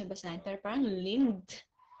alam paano siya basahin, pero parang Lind.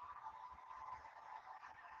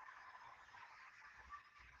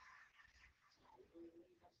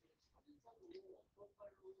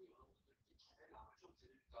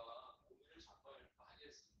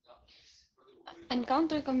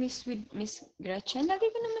 Encounter ko with Miss Gretchen. Lagi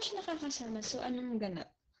ko naman siya nakakasama. So, anong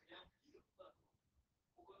ganap?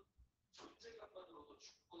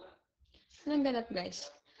 Anong ganap,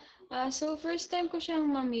 guys? So, first time ko siyang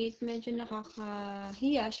ma-meet, medyo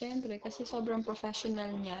nakakahiya, syempre, kasi sobrang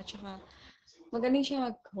professional niya, tsaka magaling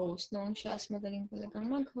siya mag-host. Noong siya as magaling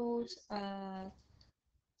talagang mag-host,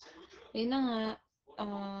 yun na nga,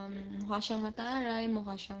 mukha siyang mataray,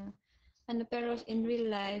 mukha siyang, pero in real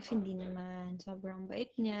life, hindi naman. Sobrang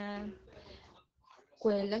bait niya.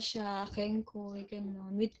 Kuwela siya, kengkoy,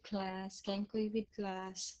 gano'n, with class, kengkoy with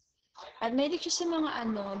class. At mahilig siya sa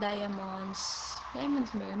mga diamonds. Diamonds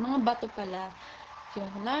ba yun? Mga bato pala. Yung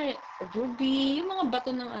kunwari, ruby, yung mga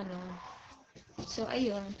bato ng So,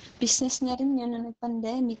 ayun. Business niya rin yun nung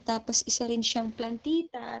nag-pandemic. Tapos, isa rin siyang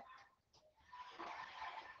plantita.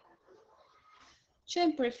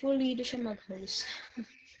 Siyempre, fully do siya mag-host.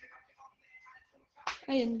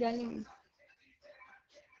 Ayun, galing.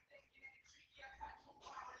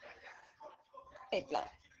 Wait lang.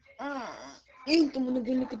 Ayun, tumunog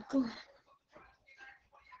yung likod ko.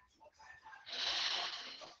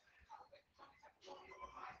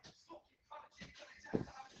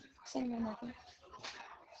 Saan nga natin?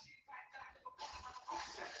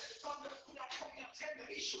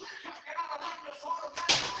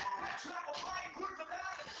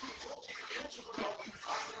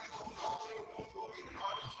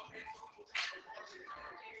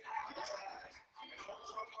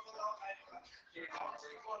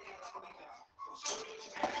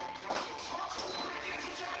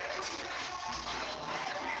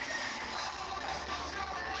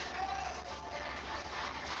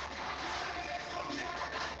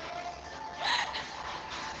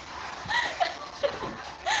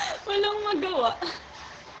 Walang magawa.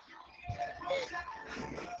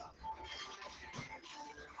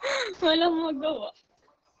 Walang magawa.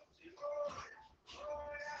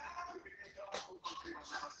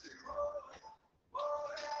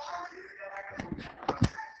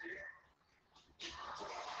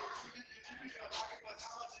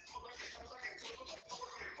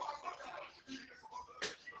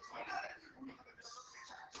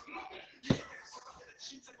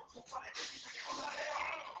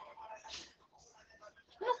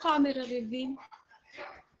 Ano camera reveal?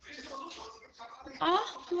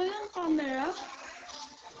 Walang camera?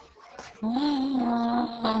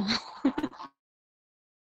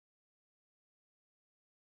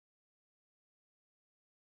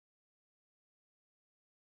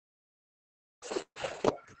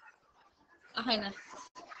 Okay na.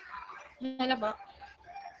 Hala ba?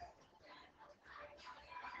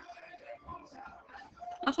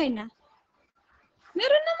 Okay na.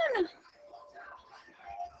 Meron naman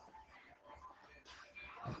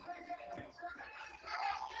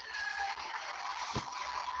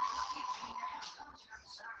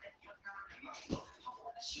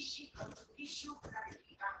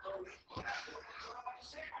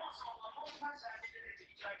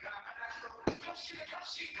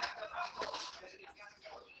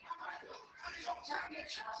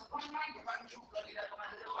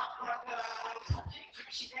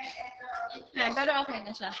Pero okay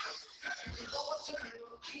na siya.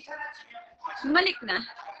 Bumalik na.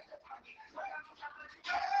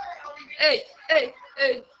 Ay!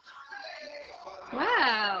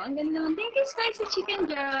 Wow! Ang ganda naman. Thank you, Spicy Chicken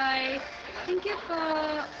Joy. Thank you po.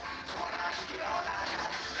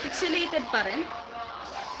 Pixelated pa rin.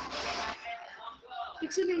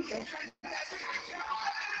 Pixelated.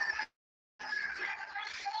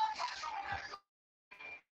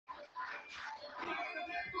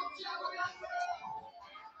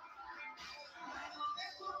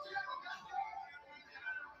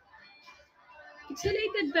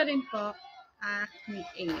 Pixelated pa rin po. Acne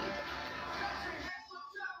A.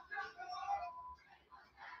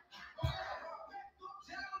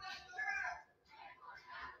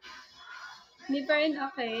 Hindi pa rin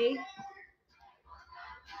okay.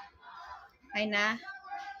 Ay na.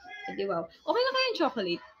 Hindi, wow. Okay na kaya yung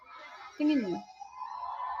chocolate? Tingin mo.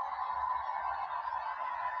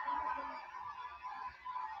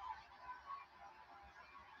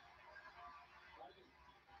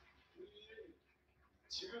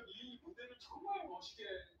 지금 이 무대를 정말 멋있게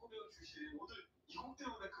꾸며주신 오늘 이 곡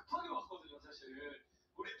때문에 급하게 왔거든요, 사실.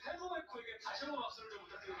 우리 테노마이코에게 다시 한번 박수를 좀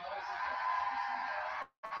부탁드리도록 하겠습니다.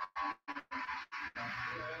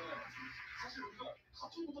 네, 사실 우리가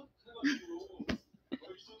같은 해가지고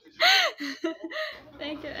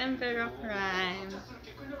Thank you, Emperor Prime.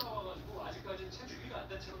 이렇게 끌려나와가지고 아직까지 체중이가 안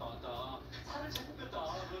된 채로 나왔다. 살을 채 뺐다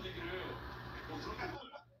그런 얘기를 들었는데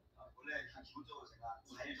원래 기본적으로 제가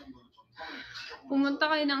 4일 정도는 좀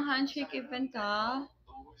Pumunta kayo ng handshake event, ha?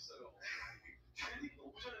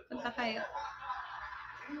 Punta kayo.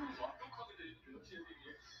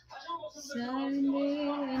 Sa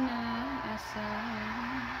hindi inaasahan.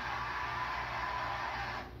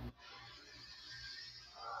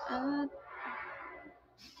 At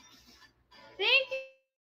thank you.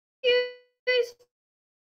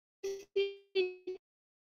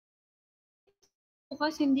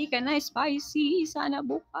 Bukas hindi ka na spicy. Sana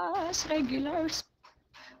bukas regular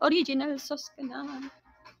original sauce ka na.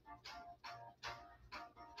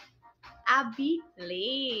 Abby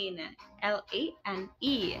Lane.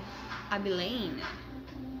 Lane. Abby Lane.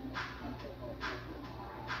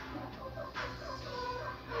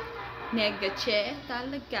 Nega-che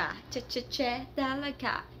talaga. Che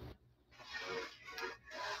talaga.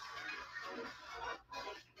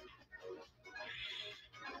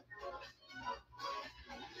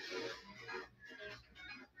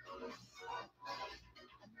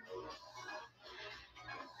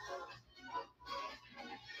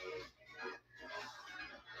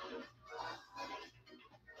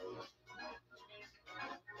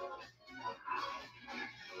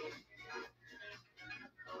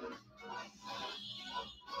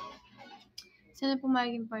 Sana po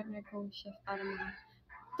maging partner ko, chef, para mga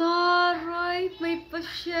taray, may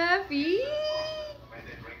pa-chef.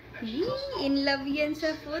 In love yan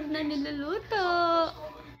sa food na niluluto.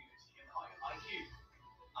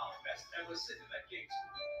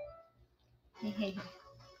 Hehehe.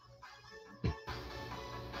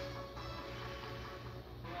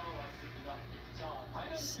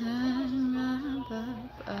 Sana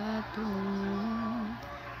papatungo.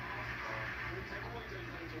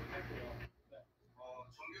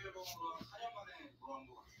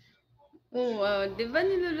 Oo, di ba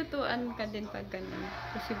nilulutuan ka din pag ganun?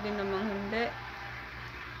 Posible namang hindi.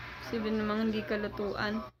 Posible namang hindi ka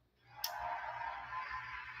lutuan.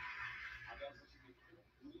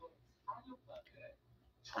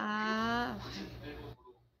 Okay.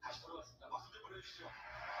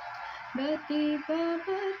 Ba't di ba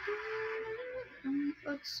ang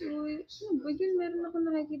pagsuyo? Ano ba yun? Meron ako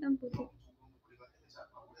nakikita ang puti.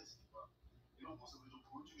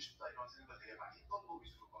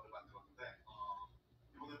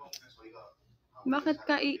 Bakit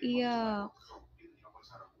ka iiyak?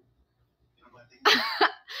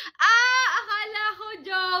 Akala ko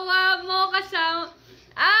jowa mo kasama.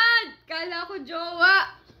 Akala ko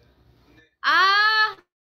jowa.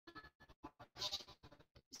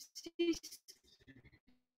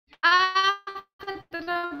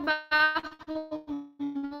 Katrabaho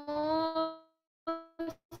mo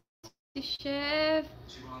si Chef.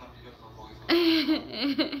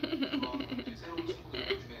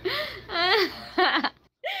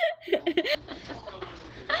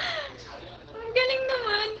 Ang galing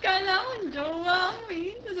naman. Kala ko jowa mo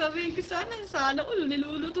eh. Sasabihin ko sana ulo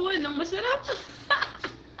nilulutuan ng masarap.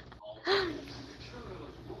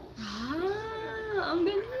 Ang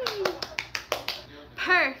galing.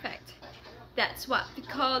 Perfect. That's what we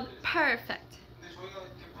call perfect.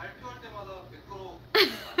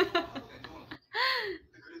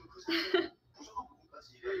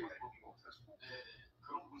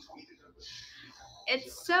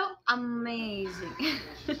 amazing.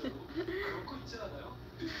 그런 거 있지 않아요?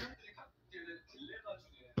 그 인간들이 갖게 된 딜레마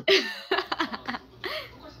중에 똑같이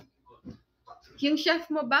느낀 것 같아요. 딱 들을 Yung chef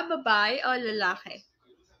mo ba, babae o lalaki?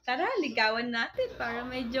 Tara, ligawan natin para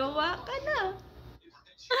may jowa ka na.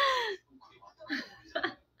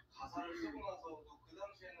 가사를 쓰고 나서도 그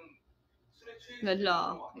당시에는 술에 취해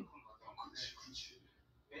lalaki. 그렇지.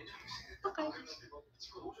 Okay.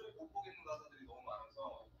 지금 도저히 못 보겠는 가사들이 너무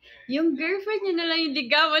많아서 Yung girlfriend niya na lang yung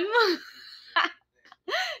ligawan mo.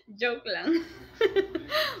 Joke lang.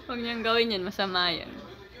 Huwag niyang gawin yan, masama yan.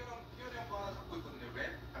 저희도 희열이 형 거 하나 갖고 있거든요. 랩?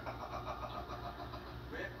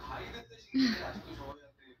 랩 가이드 뜨신 게 아직도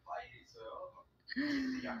저희한테 파일이 있어요.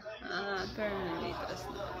 Pero nalitas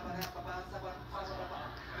na.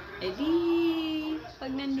 Eh di,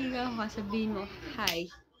 pag nanligaw ka, sabihin mo, hi,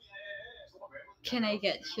 can I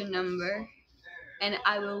get your number? And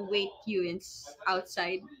I will wait you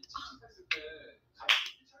outside.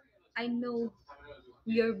 I know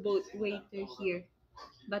you're both waiter here,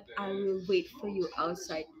 but I will wait for you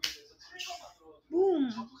outside.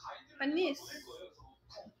 Boom! Panis!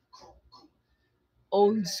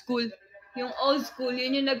 Old school. Yung old school,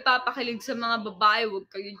 yun yung nagpapakilig sa mga babae. Huwag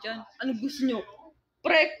kayo dyan. Ano gusto nyo?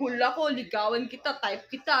 Pre, cool ako. Ligawan kita. Type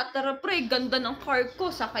kita. Tara pre, ganda ng car ko.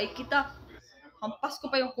 Sakay kita. Hampas ko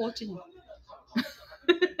pa yung kotse niyo.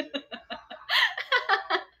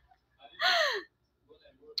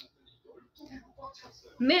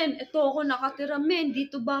 Men, eto ako nakatira, men.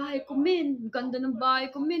 Dito bahay ko, men. Ganda ng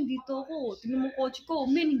bahay ko, men. Dito ako. Tingnan mo kotse ko.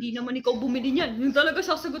 Men, hindi naman ikaw bumili niyan. Yung talaga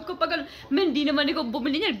sasagot ko pag men, hindi naman ikaw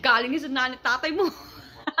bumili niyan. Galing sa nanay tatay mo.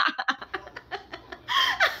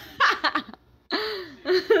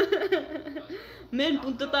 Men,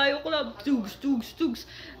 punta tayo club. Tugs.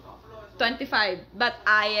 25. But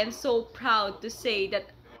I am so proud to say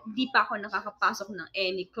that di pa ako nakakapasok ng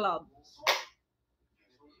any club.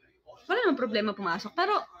 Wala namang problema pumasok.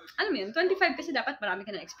 Pero, alam mo yun, 25 kasi dapat marami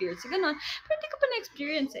ka na experience. Ganon. Pero hindi ko pa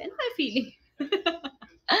na-experience eh. Ano kaya feeling?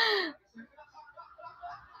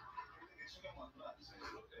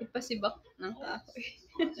 Ipasibak ng kahoy.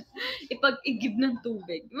 Ipag-igib ng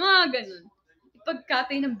tubig. Mga ganon.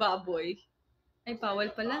 Ipagkatay ng baboy. Ay,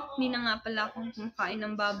 bawal pala. Hindi na nga pala akong kumakain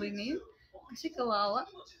ng baboy ngayon. Kasi kawawa.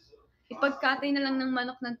 Ipagkatay na lang ng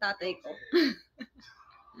manok ng tatay ko.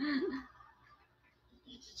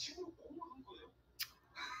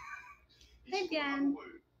 Hey, Bian.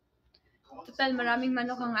 Total, maraming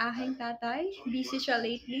manok ang aking tatay. Busy siya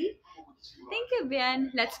lately. Thank you,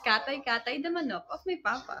 Bian. Let's katay the manok of my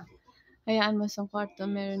papa. Hayaan mo sa kwarto,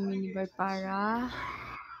 meron minibar para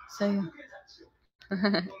sa'yo.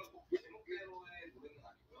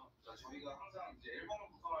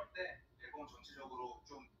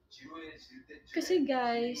 Kasi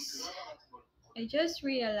guys, I just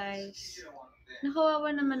realized,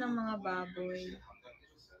 nakawawa naman ang mga baboy.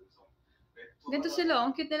 Ganito sila,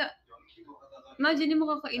 ang cute nila. Imagine mo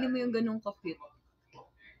kakainin mo yung ganun ka-cute.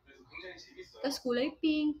 Tapos kulay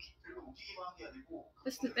pink.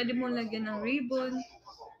 Tapos pwede mo lagyan ng ribbon.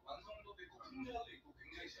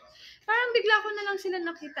 Parang bigla ko na lang sila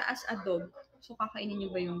nakita as a dog. So kakainin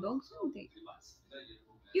niyo ba yung dog? Hindi.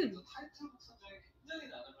 Yun.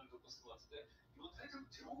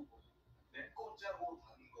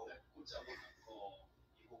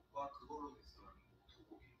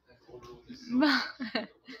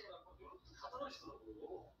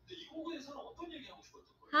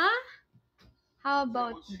 Huh? How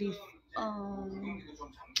about beef?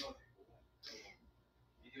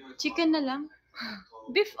 Chicken na lang.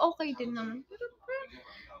 Beef okay din naman. Pero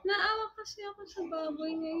naawa kasi ako sa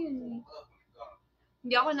baboy ngayon eh.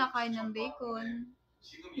 Hindi ako nakain ng bacon.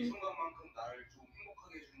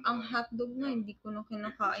 Ang hotdog nga, hindi ko na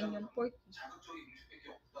kinakain yung pork.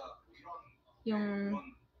 Yung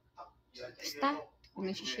basta, kung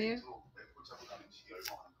nasi-share.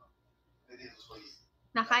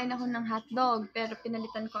 Nakain ako ng hotdog, pero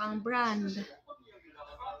pinalitan ko ang brand.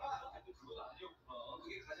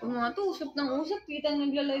 Yung mga to, usap ng usap, kita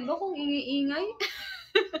nagla-live akong ingay-ingay.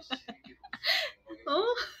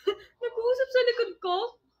 Oh, nag-uusap sa likod ko.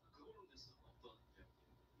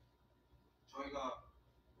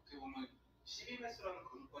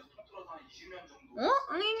 Oh,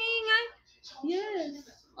 ang ingay-ingay. Yes.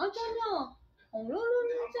 Ang sana. Ang lolo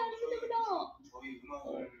nyo sana kita.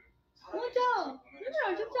 맞아.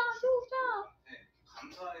 맨날 진짜.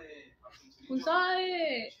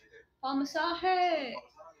 감사해. 감사해.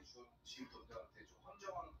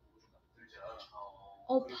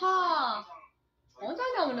 오빠.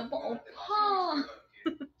 어쩌냐고 나 오빠.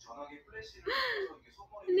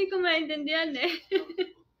 Hindi ko maintindihan eh.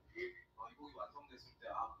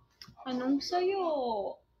 Anong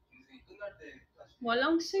sayo?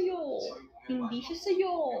 Walang sayo. Hindi siya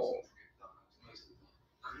sayo.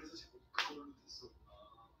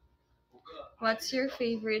 What's your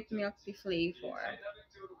favorite milk tea flavor?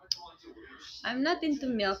 I'm not into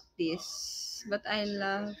milk teas, but I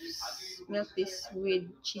love milk teas with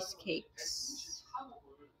cheesecakes.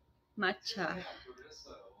 Matcha.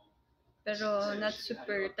 Pero not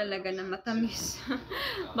super talaga na matamis.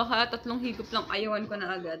 Baka 3 higop lang ayawan ko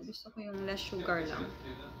na agad. Gusto ko yung less sugar lang.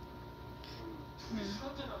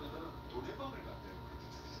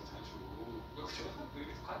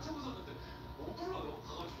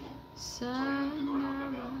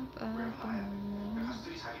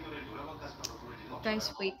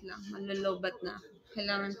 Guys, wait lang. Manlolobat na.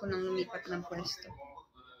 Kailangan ko nang lumipat ng pwesto.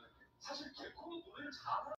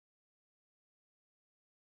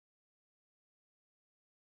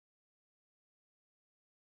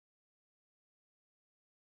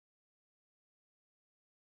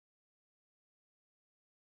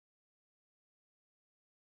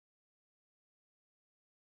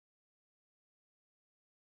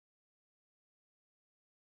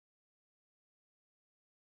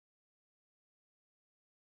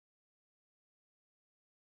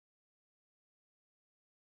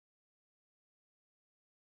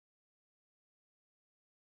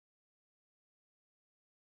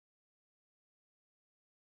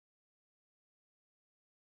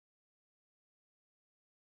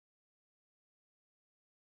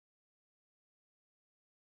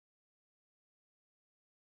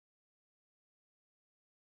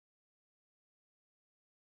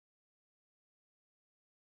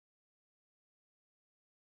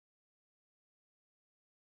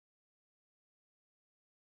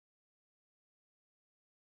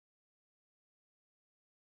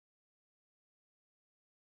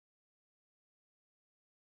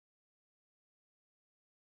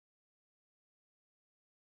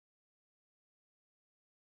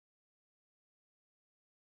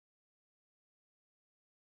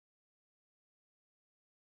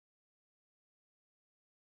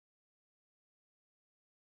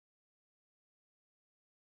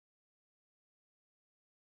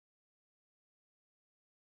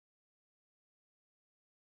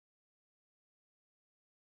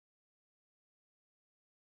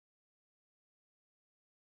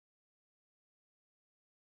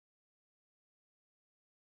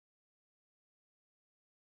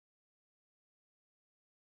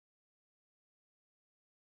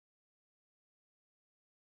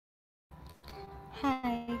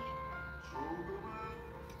 Hi.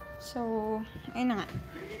 So, ayun na nga.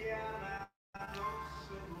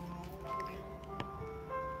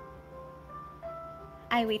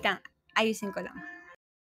 Ay, wait lang. Ayusin ko lang.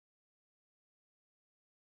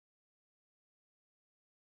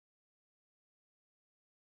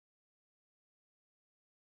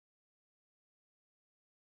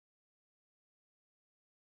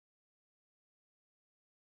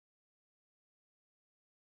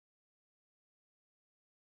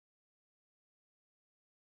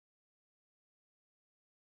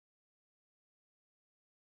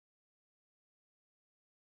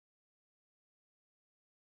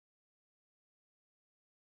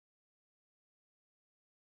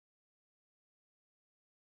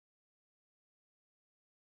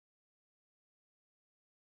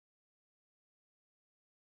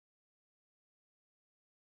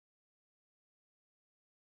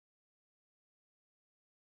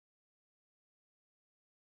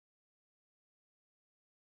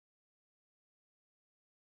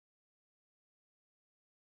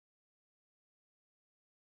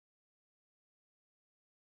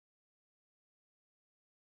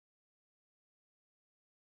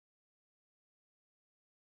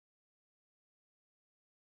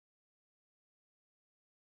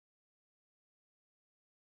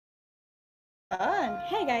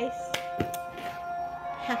 Hi guys!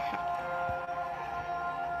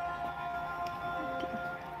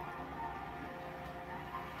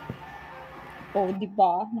 Oh, di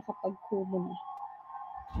ba? Nakapag-KUMU na.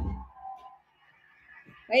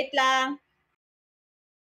 Wait lang!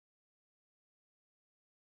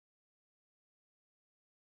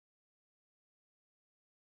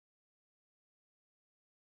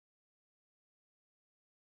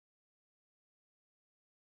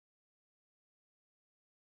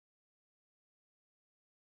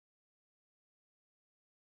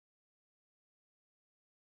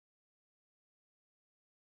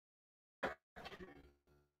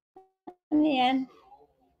 Ano yan?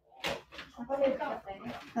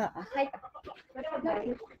 Hi.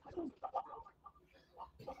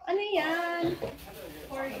 Ano yan?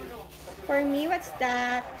 For me, what's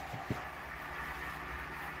that?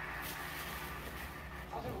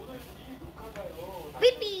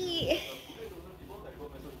 Pee-pee!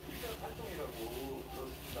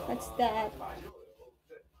 What's that?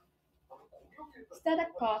 Is that a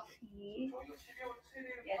coffee?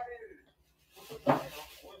 Yes.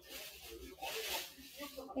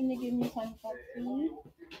 Can you give me some coffee?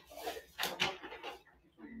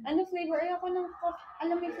 Ano flavor? Ayoko ng coffee.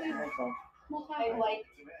 Alam mo yung flavor ko. Mocha. Ay, white.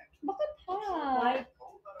 Bakit ha? White.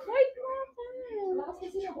 White mocha. Lakas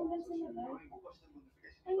kasi yung ulan sa labas.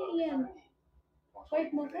 Ano yan?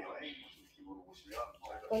 White mocha?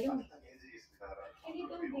 O yun.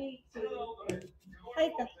 Ay,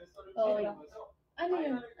 ito. Oo, yun. Ano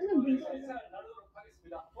yun? Ano beef?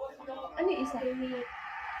 Ano yung isa?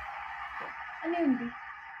 Ano yung beef?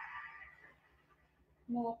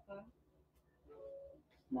 Mocha.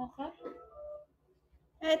 Mocha?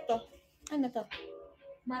 Ito. Ano to?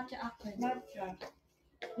 Matcha akin. Matcha.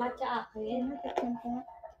 Matcha akin. Tikman ko nga.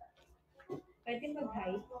 Pwede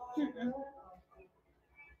mag-high.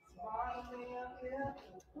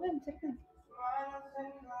 Ayan, tikman.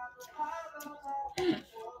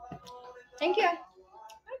 Thank you.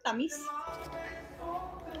 Ano tamis?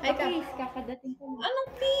 Ay ka. Please, kakadating ko.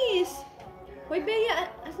 Anong peace? Hoy, Bea,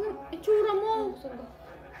 asan itsura mo?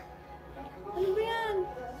 Ano ba yan?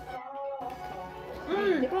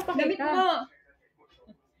 Hindi ko mapakita. Damit mo.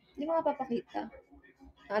 Hindi ko mapapakita.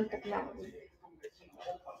 Antok na ako.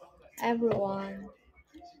 Everyone.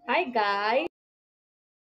 Hi, guys.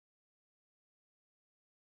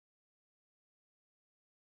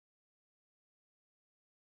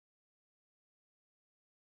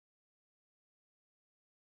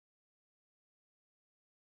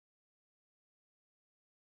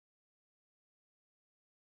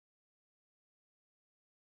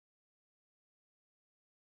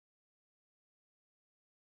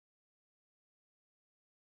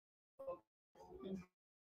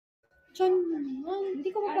 Diyan.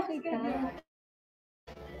 Hindi ko mapakita.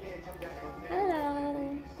 Hello.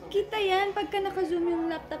 Kita yan pagka naka-zoom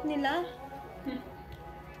yung laptop nila.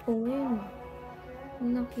 Oo, yun.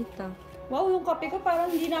 Nakita. Wow, yung kape ko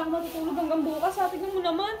parang hindi na ako matutulog hanggang bukas. Tignan mo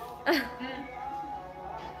naman.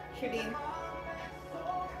 Shirin.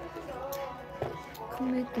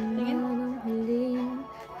 Kung ito na ng huling.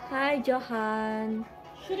 Hi, Johan.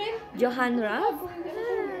 Shirin? Johan Raff?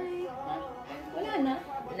 Hi. Wala na.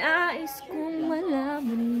 Nais kong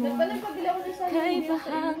malaman mo. Nagpalang pabila ko na sa Kay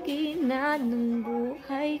bahagi na ng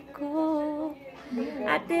buhay ko.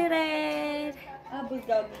 Ate Red.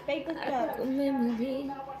 Bulldog. Pay ko siya. At kung may mali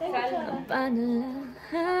Pay ko siya. ang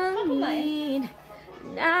panalangin,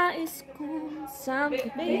 nais kong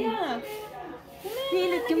samputin. Bea.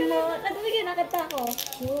 Pilit mo. Nagbigyan na kata ko.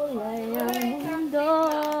 Kulay ang mundo.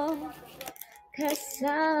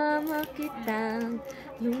 Kasama kitang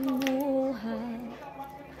lumuha.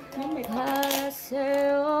 Para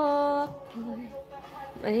sa'yo ako'y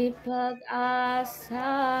may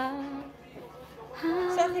pag-asa.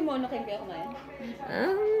 Saan si Mona kay Bea kumain?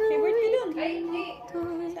 Ang Favorite ko dun. Ay, hindi.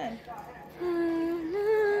 Saan?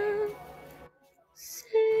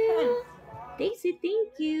 Sa'yo. Daisy,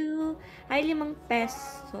 thank you. Ay, 5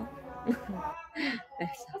 peso.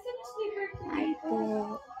 Peso. Asan yung sleeper ko? Ay po.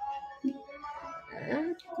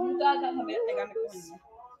 Kung gaga ka, Bea, gamit ko muna.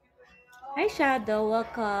 Hi, Shadow.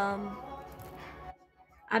 Welcome.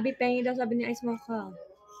 Abi, pengi daw sabi ni Ice Mocha.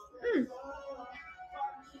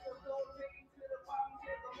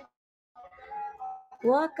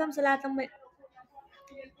 Welcome sa lahat ng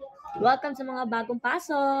Welcome sa mga bagong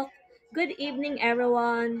pasok. Good evening,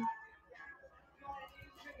 everyone.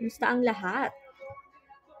 Kumusta ang lahat?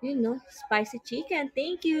 Yun, no? Spicy chicken.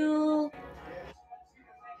 Thank you.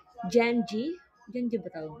 Genji? Genji ba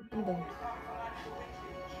tawag? Ano ba?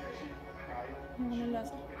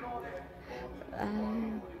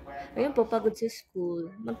 Ayun po, pagod sa school.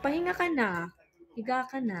 Magpahinga ka na. Higa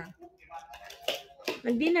ka na.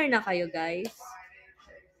 Mag-dinner na kayo, guys.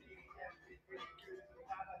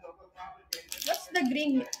 What's the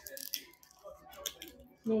green?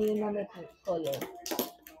 May namin color.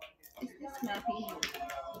 Is this Mappy?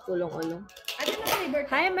 Kulong-ulong. Ano na flavor to?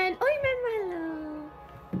 Hi, man. Oy, man, hello.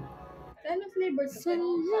 Ano flavor to?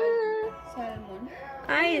 Salamat. Salmon?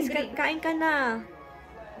 Ay, green? kain ka na.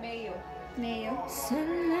 Mayo. Mayo?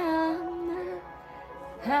 Salamat.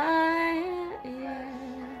 Hi.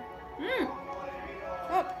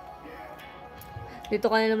 Oh, Dito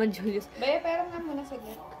ka na naman, Julius. Bea, pero nga muna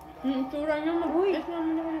saglit. Tura niya mag-uwi.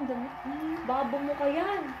 Naman ako ng damit. Babo mo ka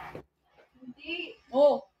yan. Hindi.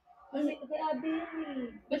 Oh. Kasi Abi yan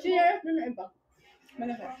eh. Ba't sinarap doon na iba?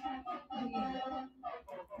 Malaki.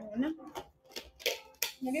 Oo na.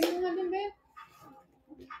 Lagyan mo nga doon, Bea.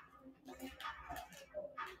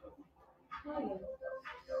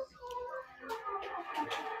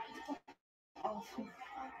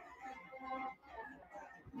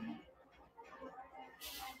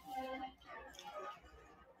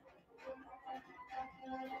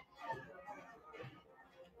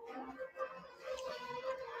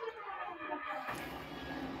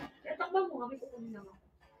 kami kukunin naman.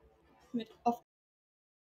 Off.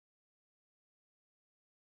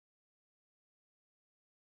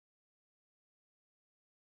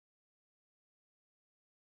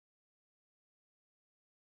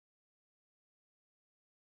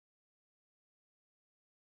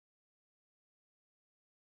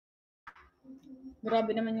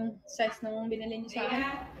 Grabe naman yung size ng binili niyo sa akin.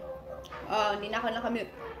 Hindi na ako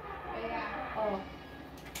nakamute. Oh.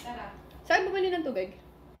 Saan bumili ng tubig?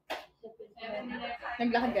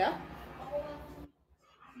 Naglakad kayo?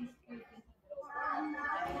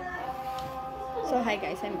 So, hi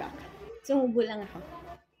guys, I'm back. Sumubo lang ako.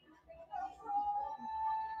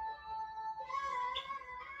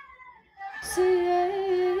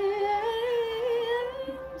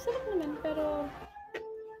 Sarap naman, pero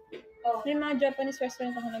may mga Japanese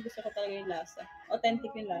restaurant ako na gusto ko talaga yung lasa. Authentic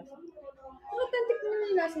yung lasa. Authentic naman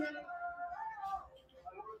yung lasa na.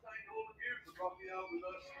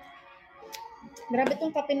 Grabe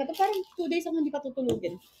tong kape na to. Parang 2 days ako hindi pa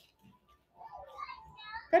tutulugin.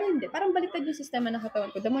 Pero hindi. Parang baliktad yung sistema ng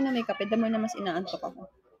katawan ko. Damo na may kape, damo na mas inaantok ako.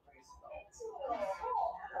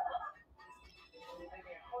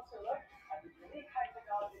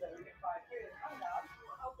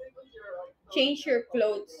 Change your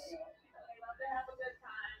clothes.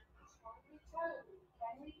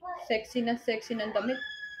 Sexy ng damit.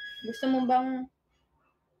 Gusto mo bang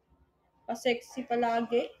pa-sexy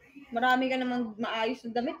palagi? Marami ka namang maayos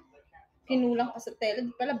na damit. Kinulang ka sa tela.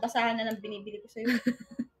 Di pala, basahan na ng binibili ko sa'yo.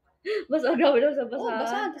 Basa gawin lang sa basa. Oo,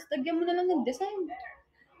 basahan. Tapos tagyan mo na lang ng design.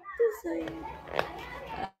 Design.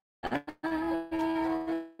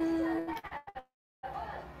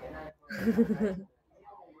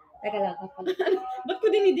 Teka lang, kapag. Ba't ko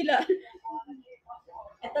dinidila?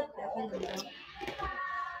 Ito, ako lang.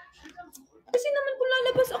 Kasi naman kung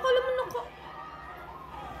lalabas, akala mo naka...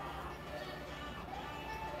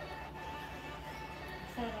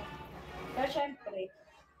 Sarap. Pero syempre.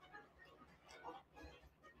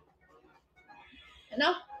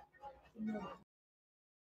 Ano?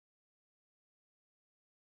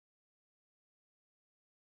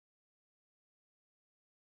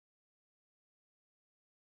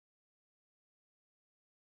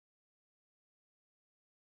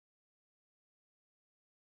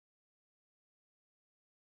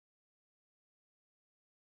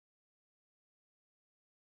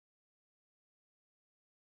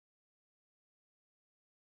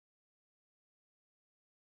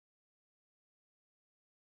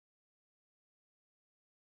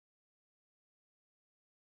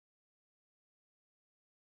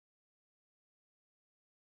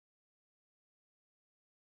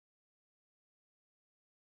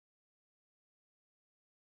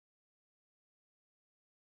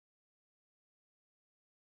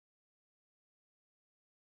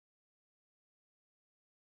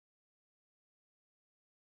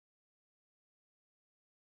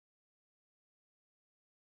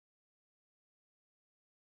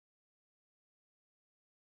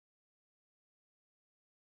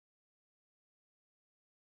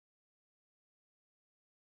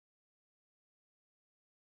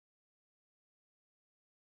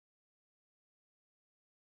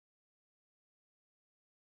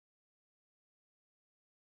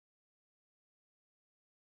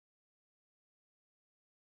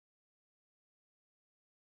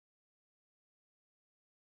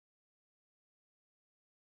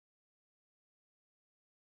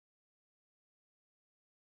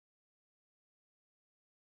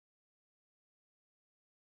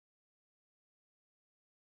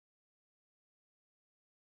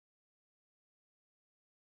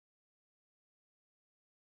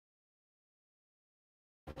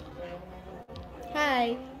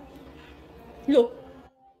 Hi. Look.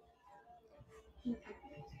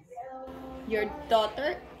 Your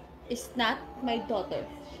daughter is not my daughter.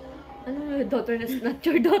 Ano yung daughter na not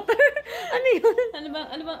your daughter? Ano yun? Ano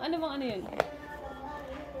bang yun?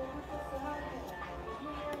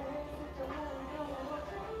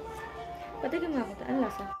 Patikin nga ako. Ano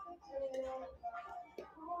lasa?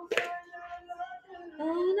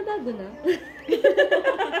 Nabago na.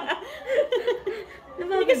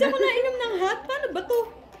 Hindi kasi ako nainom ng hot. Paano ba to?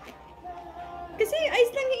 Kasi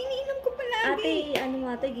ice lang yung iniinom ko palagi.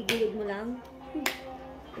 Ate, gigilid mo lang.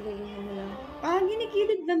 Gigilid mo lang.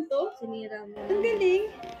 Ginikilid lang to? Sinira mo. Ang galing.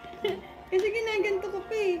 Kasi ginaganto ko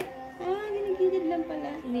pa eh. Ginikilid lang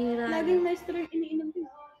pala. Sinira. Laging maestro yung iniinom ko.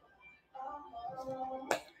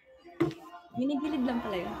 Ginigilid lang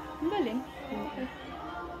pala yun. Ang galing.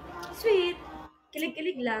 Sweet.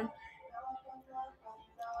 Kilig-kilig lang.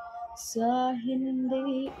 Sa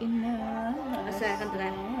hindi inaasam. Masaya kanta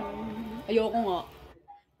lang. Ayoko nga.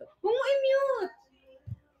 Huwag mo i-mute.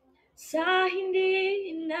 Sa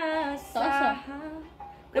hindi inaasahan.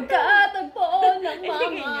 Nagkatagpo ng Hindi mga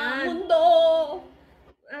ganyan. mundo.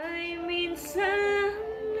 Ay minsan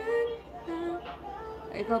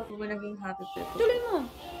ikaw po ba naging happy people? Tuloy mo.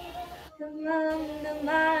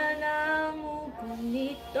 Naman ang ugong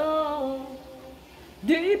nito.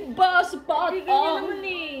 Di ba sapat Hindi ganyan ang naman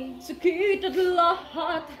eh. sakit at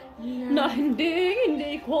lahat na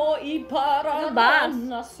hindi ko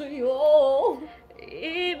iparamdam na sa'yo.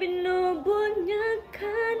 Ibinubunyag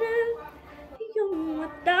ka ng iyong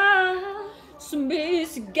mata.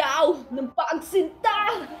 Sumisigaw ng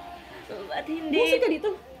pagsinta. Ba't Musika hindi,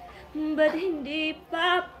 dito. ba't hindi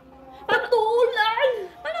pa Patulan!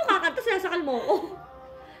 paano kakanta? Sinasakal mo ko.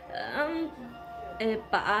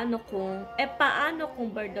 Paano kung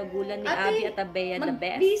Bardagulan ni Ate, Abby at Abea the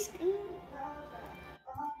best? Bis.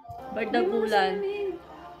 Bardagulan.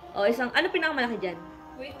 O, ano pinakamalaki dyan?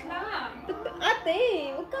 Wait lang.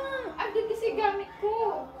 Ate, wag kang... Andun kasi gamit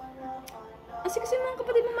ko. Kasi mga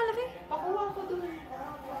kapatid mo malaki. Pakuha ko dun.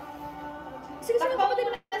 Kasi mga Takpan kapatid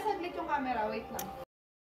mo na saglit yung camera. Wait lang.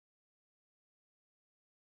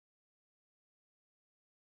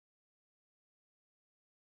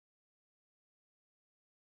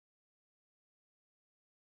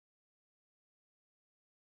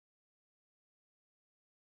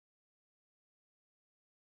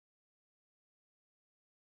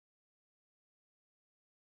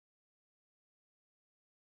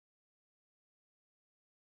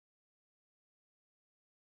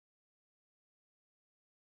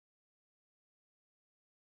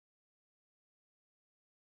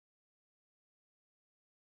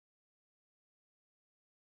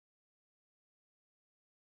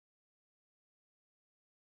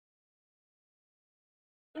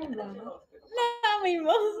 Namoy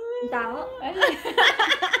mo. Tao?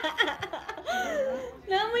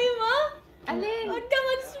 Namoy mo? Alin? Huwag ka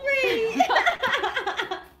mag-spray.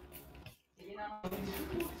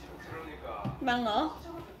 Bango?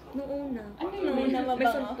 Nung una. Nung una May mabango?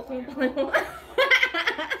 suntok yung pangalawa.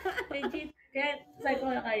 Legit. Kaya sabi ko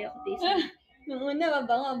na kaya ko taste. Nung una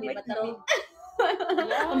mabango, may Wait, matamig.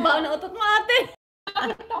 Yeah. Ang baho na utot mo, ate.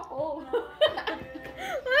 Ako.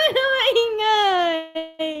 Ano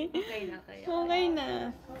maingay? Okay na kaya. Okay na.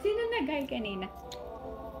 Sino nag-hi kanina?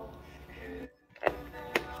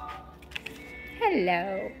 Hello.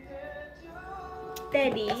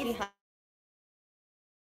 Teddy.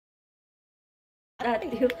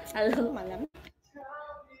 Hello. Malam.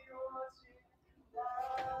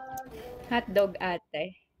 Hotdog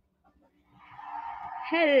ate.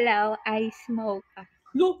 Hello, Ice Mocha.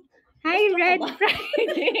 Look! Hi, Red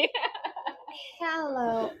Friday.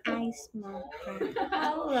 Hello, Ice Mocha.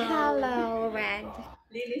 Hello. Hello, Red.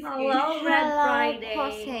 Hello, Red Friday. po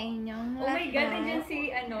sa inyong Oh my God, lahat. nandiyan si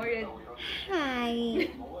Red. Hi.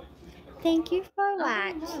 Thank you for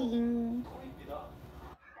watching.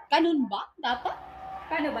 Ganun ba? Dapat?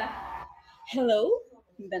 Paano ba? Hello?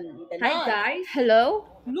 Hi guys. Hello?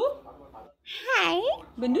 Look! Hi.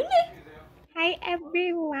 Ganun eh. Hi,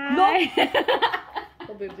 everyone. Look!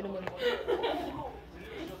 Pabebe naman.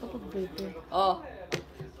 Pabebe. Oh,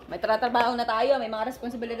 may tratrabaho na tayo, may mga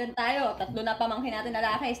responsibilidad tayo. 3 na pamangkin natin na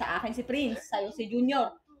lalaki. Sa akin si Prince, sa'yo si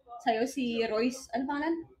Junior, sa'yo si Royce, ano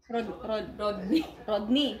pangalan? Rodney,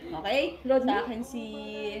 okay? Rodney? Sa akin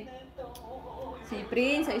si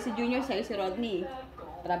Prince, sa'yo si Junior, sa'yo si Rodney.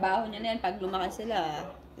 Trabaho niya na yan, pag lumakas sila,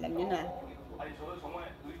 alam niyo na.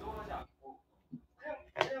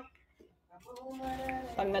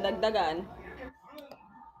 Pag nadagdagan,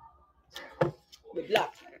 good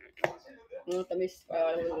luck. Tamis,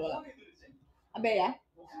 wala. Abeya,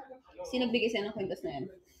 sino nagbigay sa'yo ng kwentas na yan?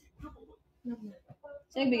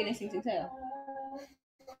 Sino nagbigay ng sing-sing sa'yo?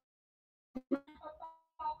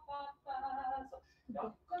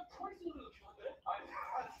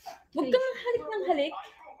 Huwag kang halik ng halik.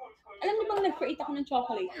 Alam mo bang nag-create ako ng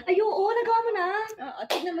chocolate? Ay, oo, nagawa mo na. Oo,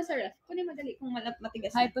 tignan mo sa ref. Kunin madali kung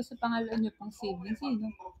matigas Hi na. po sa pangalan niyo pong sibling. Sino?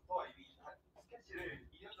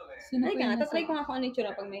 Sino Ay po nga, yung tatry ko nga kung ano yung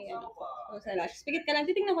tsura pag may ano. O sa lash. Pigit ka lang,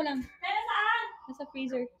 titignan ko lang. Nasa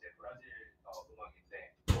freezer.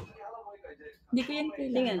 Hindi ko yan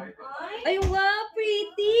Tingnan. kailangan. Ay, wow,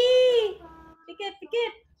 pretty! Pikit,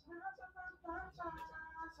 pikit.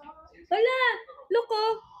 Wala! Look,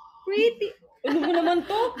 oh. Pretty. Ano mo naman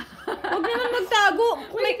to? Huwag naman magtago.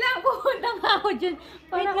 Wait lang, pupunta nga ako dyan.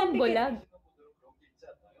 Para lang, kang pikit. bulag.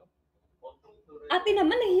 Ate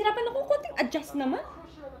naman, nahihirapan ako konting adjust naman.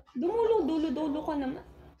 Dulo ka naman.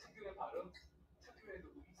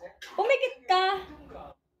 Pumikit ka.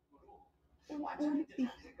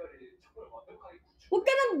 Huwag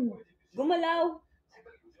ka nang gumalaw.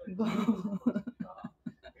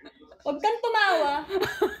 Huwag kang tumawa.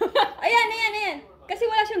 Ayan. Kasi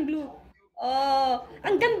wala siyang glue. Oh,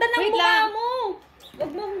 ang ganda ng Wait mukha lang. mo.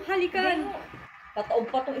 Huwag mong halikan. Tataob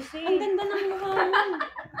pa to isa. Ang ganda ng mukha mo.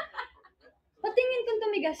 Patingin kung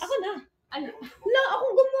tumigas. Ako na. Ano? Wala,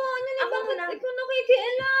 akong gumawa niyan. Ako Bakit na. ikaw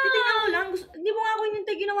nakikialam? Titingnan ko lang. Hindi mo nga ako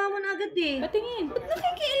hinintay. Ginawa mo na agad eh. Patingin. Ba't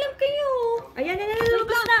nakikialam kayo? Ayan, Wait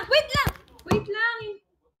lumabas lang. na. Wait lang. Wait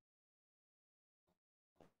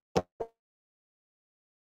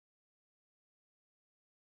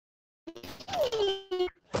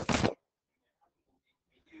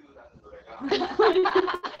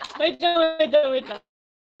lang.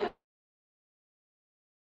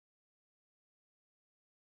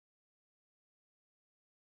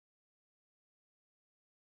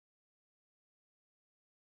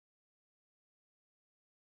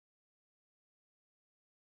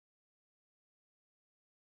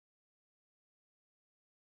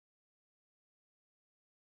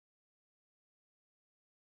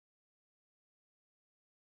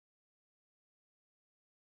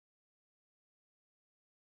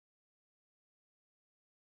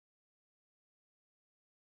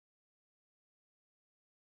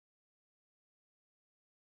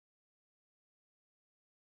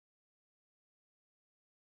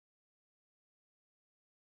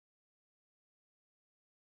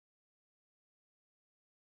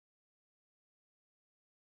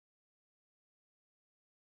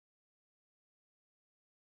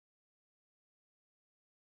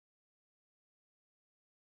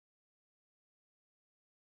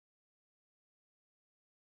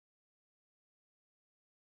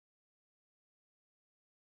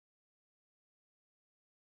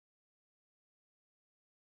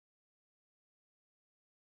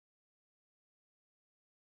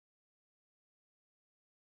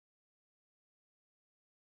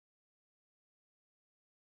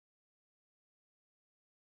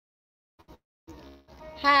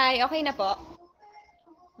 Hi, okay na po.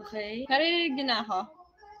 Okay. Naririnig niyo na ako?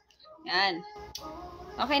 Yan.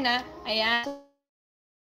 Okay na? Ayan.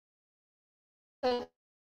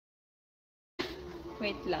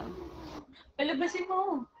 Wait lang. Palabasin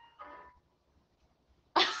mo.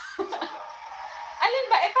 Alin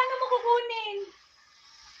ba? Paano mo kukunin?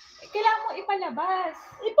 Kailangan mo ipalabas.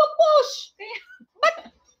 Ipapush! Ba't?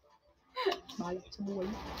 Balak sa buhay.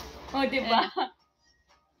 Oh, diba?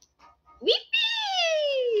 Whippy!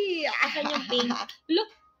 Asan yung pink? Look,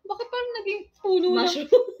 bakit parang naging puno ng... Mushroom.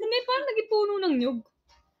 Hindi, parang naging puno ng nyug.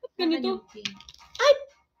 Ba't ganito? Ay!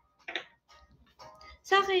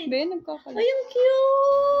 Sa akin. Be, nagkakalat. Ay, ang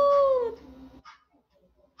cute!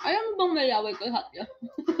 Ayaw mo bang malaway ko sa iyo?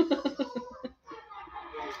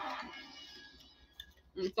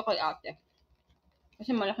 Ito kay ate.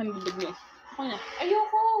 Kasi malaking bibig niya. Ako na.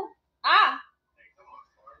 Ayoko! Ah!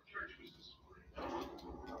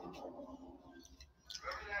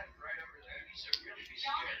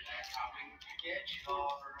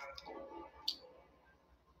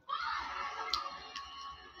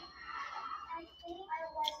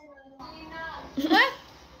 Ay!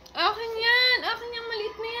 Akin yan! Akin yung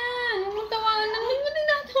maliit na yan! Huwag mong tawanan. Ba't mo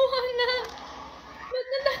tinatawanan? Ba't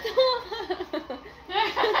natatawa ka?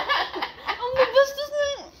 Ang babastos na...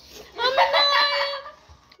 Amin na nga yan!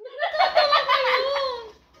 Ba't natatawa kayo?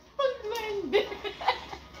 Hindi.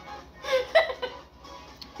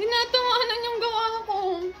 Tinatawanan yung gawa ko.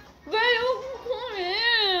 Gaya, huwag mo ko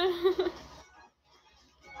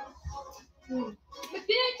Ba't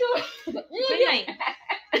ginagawa? Ganyan.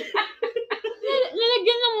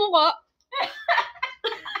 Lalagyan ng mukha.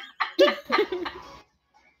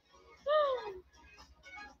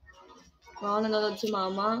 Baka nanonood si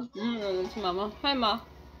mama. Si mama. Hi, ma.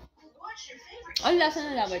 Ang lasa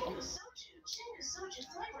ng labay ko.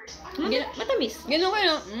 Matamis. Ganun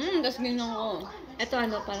kayo. Tas ganun ko. Ito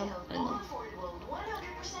ano, parang ano.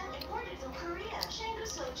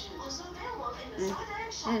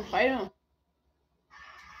 Kaya.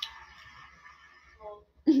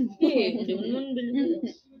 Hindi mo naman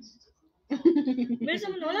bilis. Bilis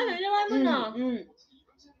mo na, wala na, inawa mo na.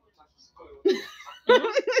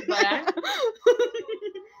 Ba yan?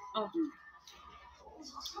 Oh.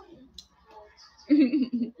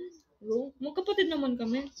 Magkapatid naman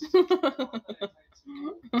kami.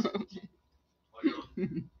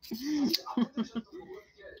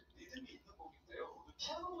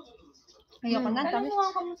 Ayoko na. Alam Tapos, mo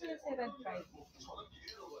nga kamusta si Red Friday?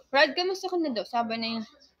 Brad, kamusta ka na daw? Sabi na yun.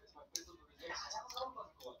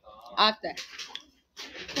 Ate.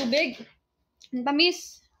 Tubig. Ang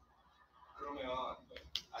tamis.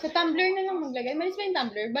 Sa tumbler na lang maglagay. Malis ba yung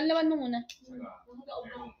tumbler? Banlawan mo muna.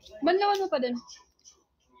 Banlawan mo pa din.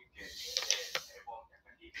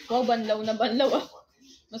 Wow, banlaw na banlaw ah.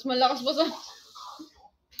 Mas malakas pa sa...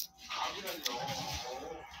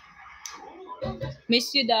 Miss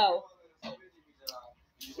you daw.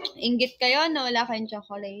 Inggit kayo na wala kayong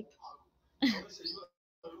chocolate.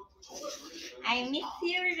 I miss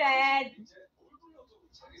you, Red.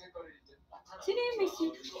 Sino yung miss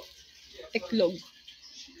you? Eklog.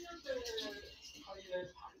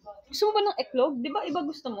 Gusto mo ba ng eklog? Di ba iba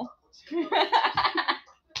gusto mo?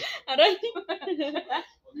 Aray.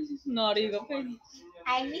 Nari ka pa eh.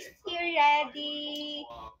 I miss you, Reddy.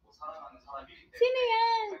 Sino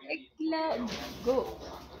yan? Eklog. Go.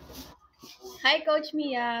 Hi, Coach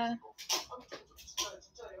Mia.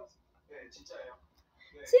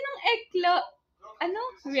 Sinong eklog? Ano?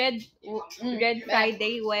 Red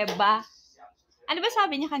Friday, Weba. Ano ba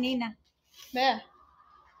sabi niya kanina? Ba?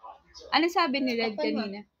 Ano sabi ni Red Kapal mo.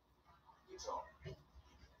 kanina?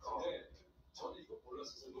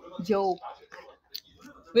 Joke.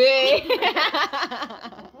 Wait.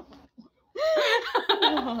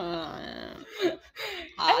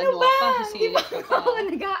 Ano ba? Ka, sisilip ka pa. Ako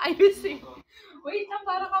nag-aayos eh. Wait lang,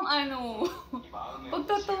 para kang ano.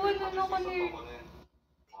 Pagtatawanan ako ni...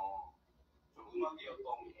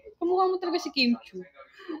 Kamukha mo talaga si Kim Chu.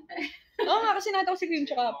 Oo nga, kasi nakita ko si Kim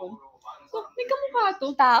Chu kahapon. So, may kamukha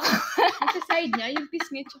to. Tak. Sa side niya, yung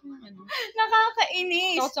pisngi tsaka yung ano.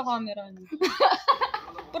 Nakakainis. Takot sa camera niya.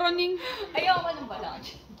 Praning. Ayoko ng balat.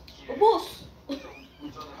 Ubus!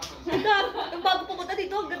 Nung bago pumunta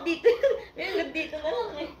dito, hanggang dito. Hanggang dito na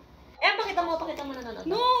lang eh. Eh, pakita mo na natin.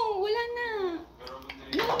 No, wala na.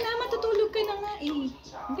 No, na, matutulog ka na nga eh.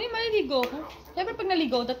 Hindi, maliligo ko. Siyempre pag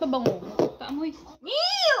naligo, dapat mabango. Taamoy.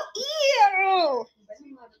 Ew! Ew!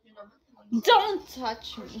 Don't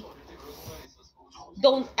touch me.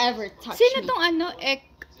 Don't ever touch Sino me. tong ano? Ay,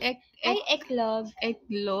 eklog.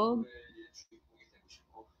 Eklog?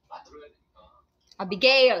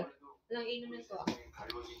 Abigail. Walang inom na to.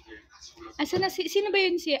 Asa na, sino ba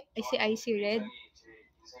yun si Icy Red?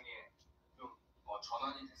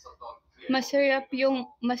 Masarap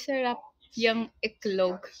yung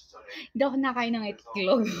eklog. Hindi ako nakain ng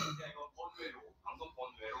eklog.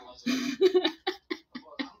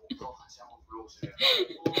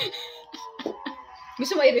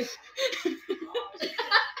 Gusto mo i-rip?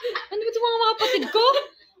 Ano ba ito mga kapatid ko?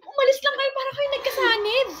 Umalis lang kayo para kayo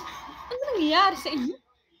nagkasanib. Ano nangyayari sa inyo?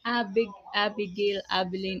 Abigail,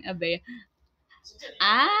 Abilene, Abea.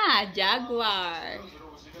 Jaguar.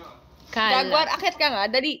 Jaguar, akit ka nga,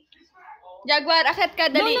 dali. Jaguar, akit ka,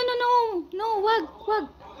 dali. No, wag.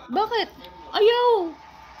 Bakit? Ayaw.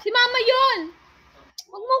 Si Mama yon.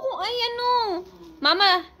 Wag mo kung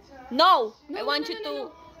Mama, no. I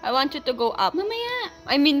want you to go up. Mamaya.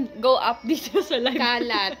 I mean, go up dito sa live.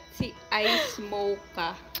 Kalat. Si Ice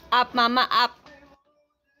Mocha. Up, Mama, up.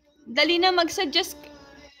 Dali na, mag-suggest.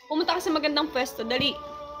 Pumunta ka sa magandang pwesto, dali.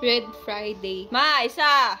 Red Friday. Ma,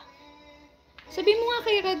 isa. Sabi mo nga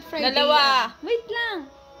kay Red Friday. Dalawa. Wait lang.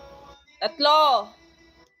 Tatlo.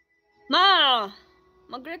 Ma,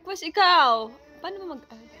 mag-request ikaw. Paano ba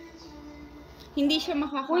mag-add? Hindi siya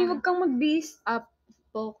makaka... Uy, wag kang mag-beast. Up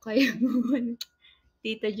po kayo.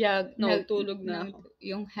 Tita Jag. No, tulog na ako.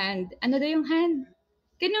 Yung hand. Ano daw yung hand?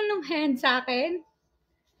 Kinunong hand sa akin?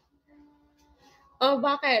 Oh,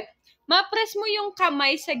 bakit? Ma-press mo yung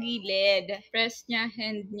kamay sa gilid. Press niya,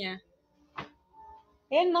 hand niya.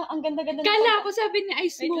 Ayan, ang ganda-ganda. Kala ko sabi ni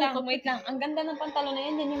Ice Wait lang. Ang ganda ng pantalon na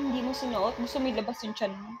yan. Yan yung hindi mo sinuot. Gusto mo ilabas yung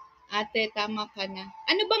tiyan mo. Ate, tama ka na.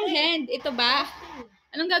 Ano bang hand? Ito ba?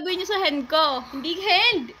 Anong gagawin niyo sa hand ko? Hindi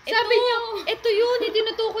hand. Sabi niyo, Ito yun.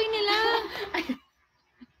 Itinutukoy nila.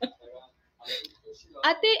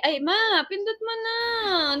 Ate, ma, pindot mo na.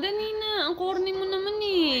 Dali na. Ang corny mo naman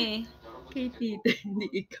eh. kay tita,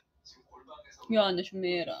 hindi ikaw. Yan, na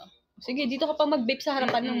sumera. Sige, dito ka pa mag-vape sa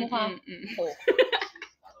harapan ng mukha ko.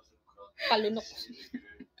 Palunok.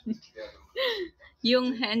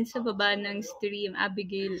 Yung hand sa baba ng stream,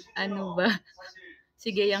 Abigail, ano ba?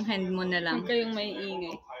 Sige, yung hand mo na lang. Huwag kayong may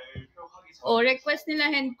ingay. O, request nila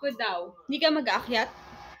hand ko daw. Hindi ka mag-aakyat?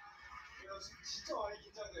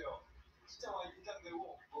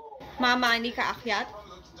 Mama, hindi ka akyat?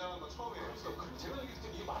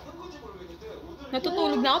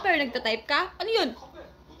 Natutulog na ako pero nagtatype ka? Ano yun?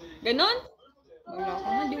 Ganon? Wala ka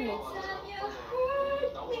nga, di mo.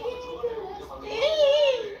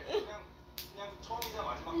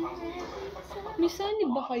 Misanib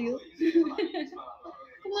ba kayo?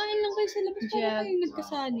 Kumain lang kayo sa labas para kayo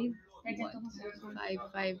nagkasanib.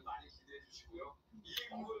 5-5.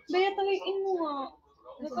 Baya tawiin mo nga.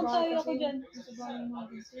 Nagkantahin ako dyan.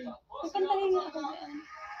 Nagkantahin nga ako dyan.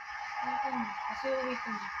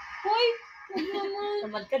 Hoy! Naman.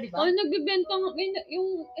 Tamad ka, di ba? Ay, nagbebenta nga. Yung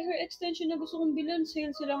hair extension na gusto kong bilhan,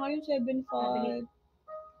 sale sila ngayon, 7.5.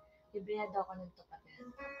 Libre na daw ako ng tupatin.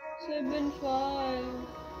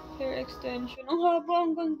 7.5. Hair extension. Ang haba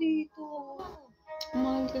hanggang dito.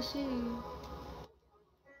 Mahal kasi.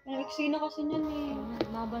 Ang iksi na kasi niyan eh.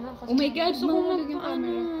 Maba na kasi. Oh my God, gusto ko mahulog yung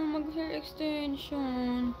camera. mag-hair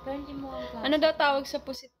extension. Pero hindi mo ang klase. Ano daw tawag sa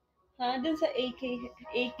pusit? Ha? Dun sa AK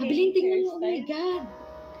Mabiling tingnan mo, oh my hairstyle? God.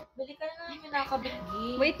 Bili ka na ng kinakabit, Gi.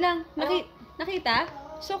 Wait lang. Nakita?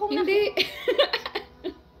 So kung Hindi.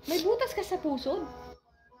 May butas ka sa pusod.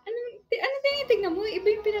 Ano tinitignan mo? Iba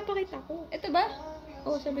yung pinapakita ko. Ito ba?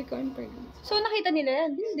 Oh, sabi ko, I'm pregnant. So nakita nila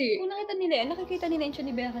yan? Hindi. Kung nakita nila yan, nakikita nila yung tiyan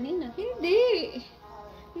ni Bea kanina. Hindi.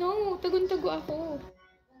 No, tagun-tago ako.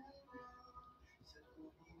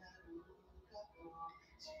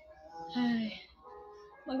 Ay.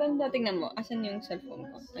 Maganda. Tingnan mo. Asan yung cellphone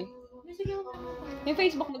ko? Ay. Sige mo. Yung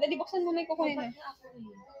Facebook mo. Dali, buksan mo may kukunin na.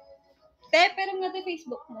 Te, pero nga te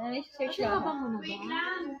Facebook mo. May search Kasi lang. haba mo na ba?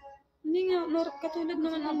 Hindi nga. Katulad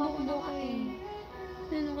naman ng Haba mo buko na ko eh.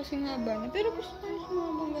 Ano kasi nga ba na. Pero gusto ko yung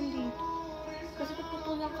sumabang dito. Kasi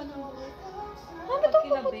puputulan ka ng buhok. Ah, ba't ang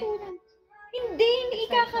Kinabit? puputulan? Hindi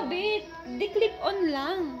ikakabit. Di clip on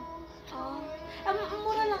lang. Ah. Ang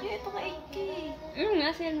mura lang yun. Ito ka 8K.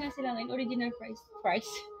 Sale nga sila ngayon. Original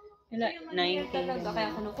price. Wala, Hindi 9K. talaga. Kaya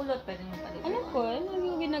kinukulot. Pwede mo pala. Alam ko, ano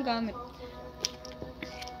yung ginagamit?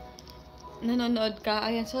 Nanonood ka?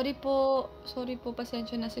 Ayan, sorry po,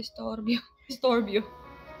 pasensya na sa Storbio.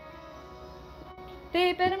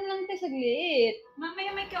 Te, pero lang te, saglit.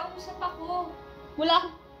 Mamaya may kausap ako. Wala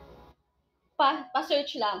akong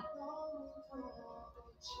pa-search lang.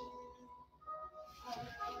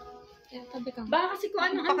 Kaya tabi ka. Baka kasi kung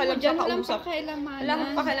anong Pakalam dyan, sa walang kausap. Pakialamanan. Wala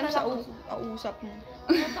akong pakialam sa Wala. kausap mo.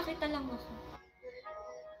 Napakita lang ako.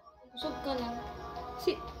 Usog ka lang.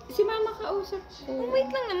 Si mama kausap ko. Oh, wait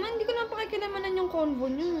lang naman, hindi ko na pakikilamanan yung convo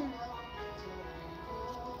niyo.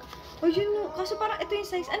 Oh, yun no. Kaso parang ito yung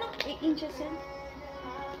size. Anong inches yan?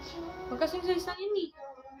 Magkasing size lang yun eh.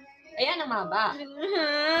 Ayan ang maba.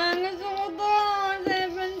 Gusto ko to.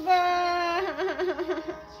 7 pa.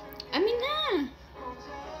 Amin na.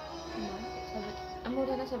 Ang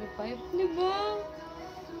mura na sabi 5. Diba?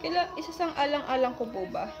 Isa sang alang-alang ko po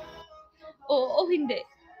ba? Oo o hindi.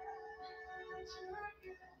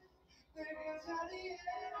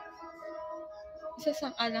 Isa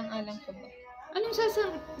sang alang-alang ko ba? Anong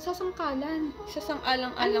sasangkalan? Isa sang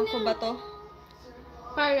alang-alang ko ba to?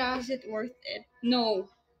 Para. Is it worth it? No.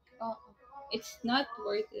 It's not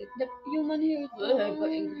worth it. The human hair to.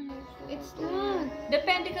 It's not.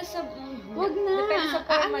 Depende ka sa... Wag na. Depende sa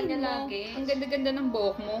forma Aanin niya mo. lagi. Ang ganda-ganda ng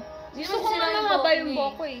buhok mo. Gusto Gusto ko nga mahaba yung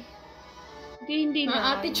buhok ko eh. Hindi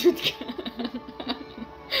na. attitude ka.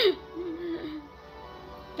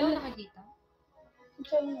 Ito nakikita.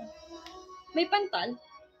 May pantal?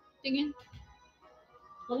 Tingin.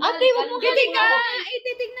 Ate, wag mo Hindi ka!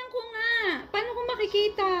 Titignan ko nga. Paano ko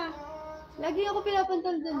makikita? Lagi ako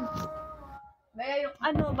pinapantal dun. Baya yung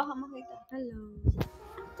baka makita. Hello.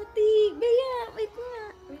 Kati, Bea, wait nga.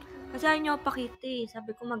 Kasi ayaw niyo pakita eh.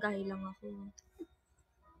 Sabi ko magahi lang ako.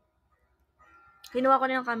 Kinuha ko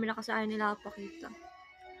na yung camera kasi ayaw nila ako pakita.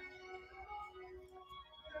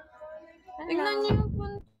 Tingnan niyo yung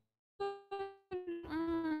pantal.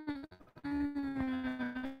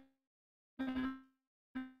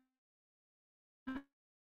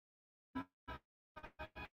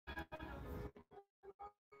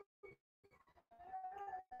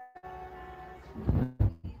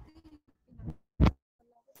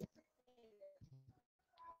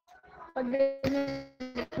 Pag ganyan,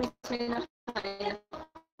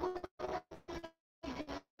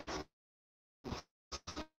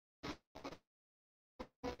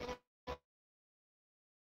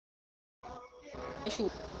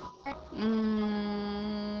 shoot.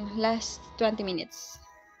 Last 20 minutes.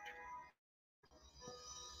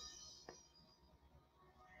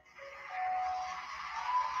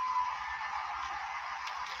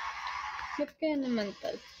 Ba't kaya naman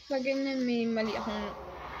tal? Pag ganyan may mali akong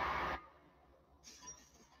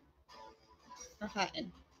nakain.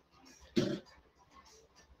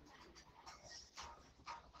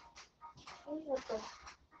 Ano to?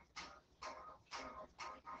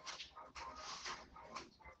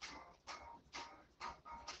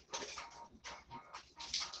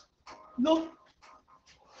 No!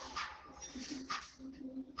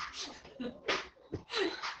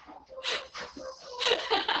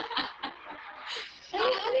 Ano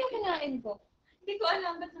yung kinain ko? Hindi ko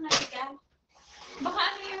alam ba't nangati ka. Baka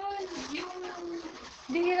ano yun? Yung...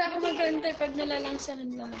 Bihira ako mag-antay pag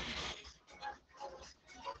nalalangsahan lang.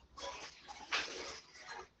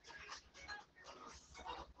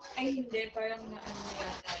 Ay, hindi. Parang na ano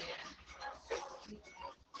yata yan.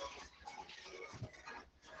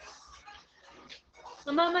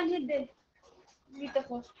 Namamanhid din. Dito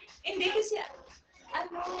ko. Hindi kasi,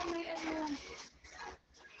 ano, may ano.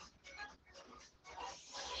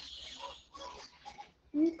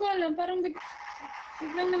 Hindi ko alam, parang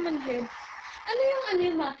biglang naman head. Ano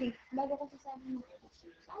yung Maki? Bago ko sasabi mo.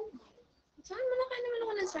 Saan mo nakain naman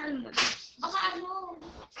ako ng salmon? Baka ano,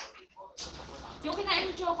 yung kinain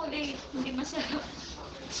mo chocolate, hindi masarap.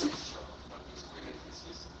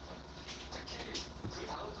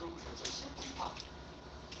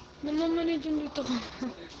 Namamanid yung dito ko.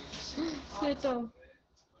 Ito.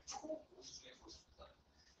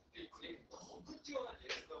 뛰어난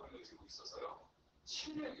예술가를 가지고 있어서요.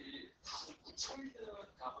 실력이 다소 부처있는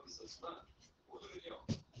감은 있었지만 오늘은요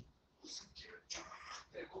웃음기를 쫙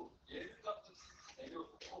빼고 예능감도 다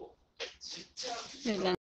내려놓고 진짜 Yun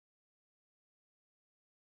lang.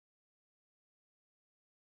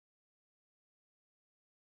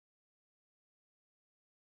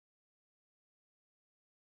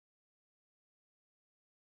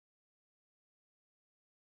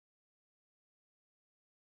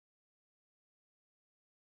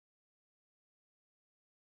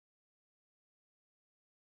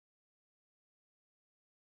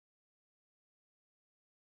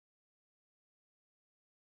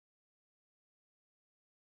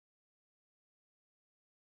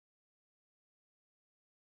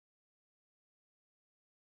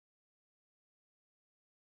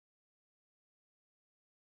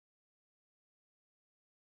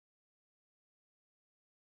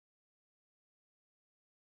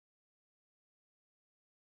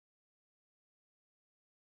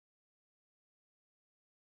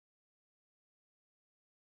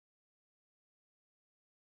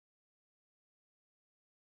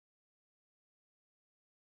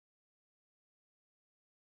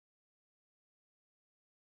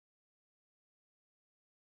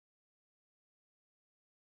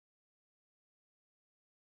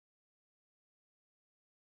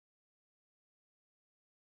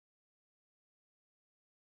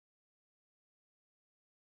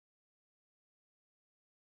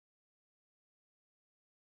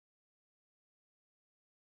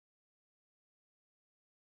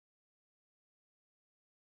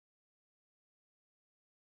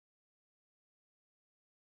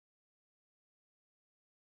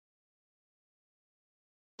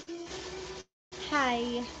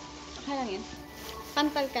 Hi. Okay lang yan.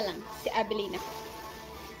 Pantal ka lang. Si Abelina.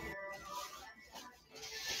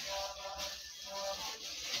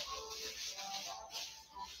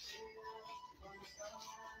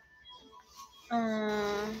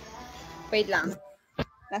 Wait lang.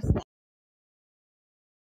 Last na.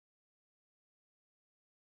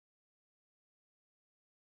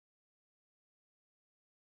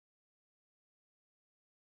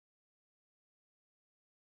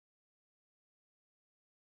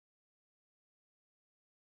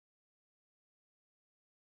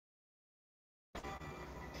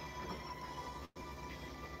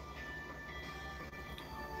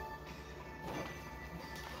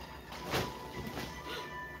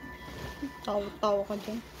 Tawa-tawa ka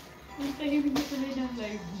dyan. Ang tahimik na tuloy ng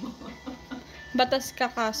live mo. Batas ka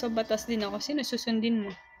kaso, batas din ako. Sino susundin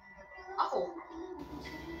mo? Ako.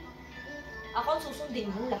 Ako ang susundin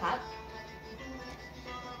mo lahat.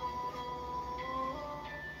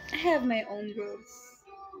 I have my own rules.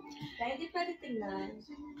 Kaya di pwede tingnan.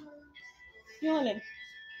 Yung alin?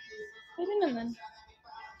 Pwede naman.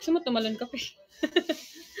 Gusto mo tumalon ka pa eh.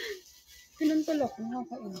 Pinantulok,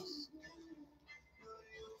 nakakainis.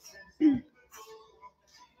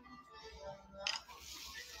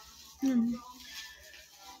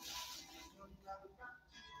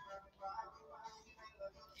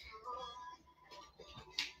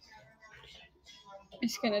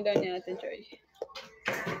 Miss ka na daw ni Ate Joy.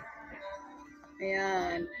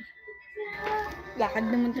 Ayan. Lakad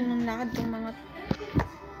naman to ng lakad tong mga...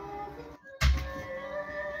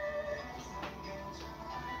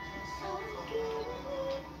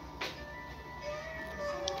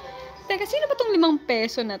 Teka, sino ba tong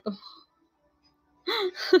 ₱5 na to?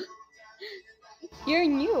 You're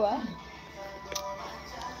new, ah.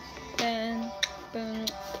 Then,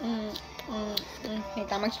 Wait,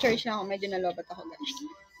 mag-church na ako. Medyo nalobat ako, guys.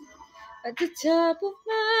 At the top of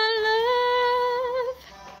my love,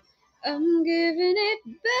 I'm giving it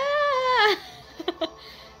back.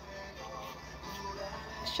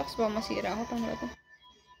 Shucks, ba masira ako pang to.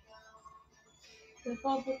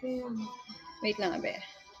 Napapot ko yun. Wait lang, abe.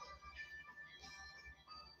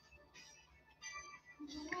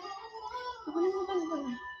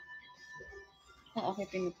 Okay,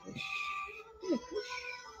 pinupush. Pinupush?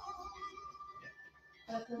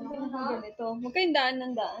 Ganito. Huwag kayong daan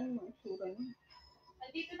ng daan. Mga sura niyo.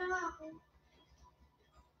 Andito na nga ako.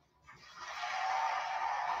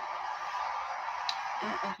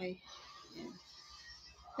 Okay. Ayan.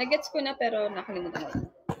 Nagets ko na pero nakalimutan ko.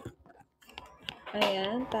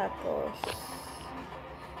 Ayan, tapos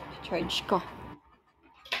charge ko.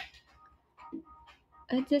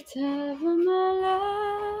 At the top of my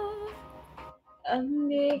life,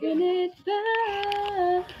 I'm giving it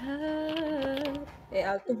back.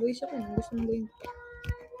 Alto voice ako. Gusto mo yung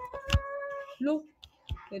low.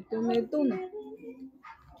 Ito na.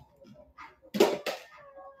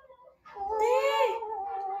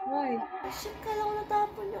 Why? Shit, kala ko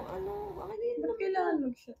natapon yung ano. Bakit hindi Ba't kailangan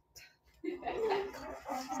mag-shot?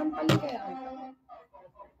 Sampalin kaya ako.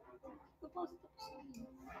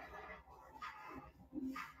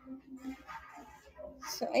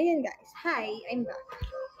 So, ayan guys. Hi, I'm back.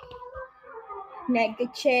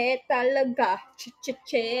 Nag-che talaga.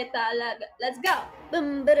 Che talaga. Let's go!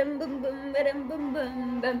 Bum, badum, bum, bum, badum, bum,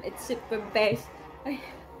 bum, bum. It's super bass. Ay,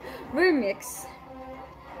 remix.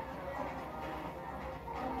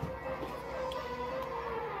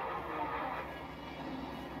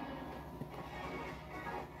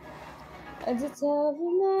 At the top of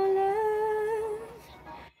my life,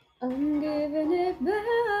 I'm giving it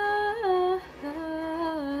back.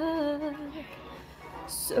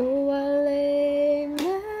 So I lay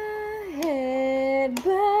my head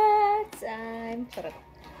back time. Charot.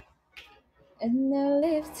 And I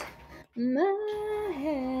lift my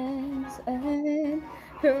hands and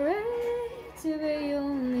pray to be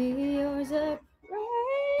only yours. I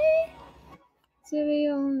pray to be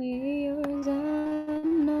only yours. I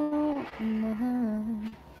know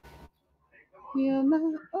you're my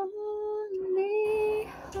only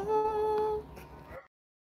hope.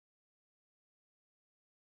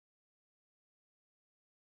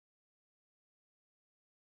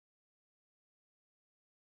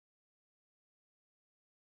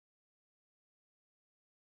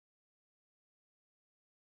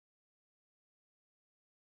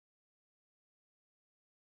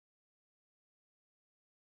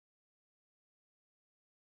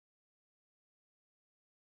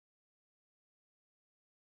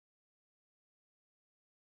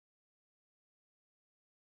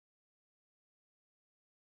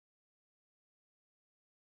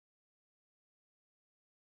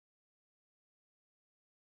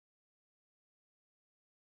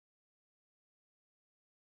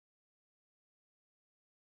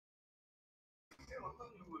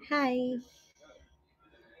 Hi.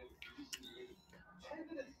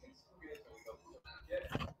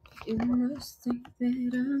 You must think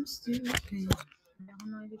that I'm stupid.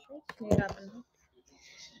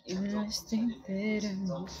 You must think that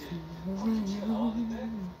I'm a fool.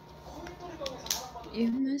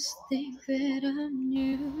 You must think that I'm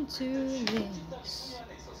new to this.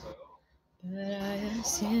 But I have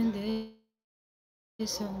seen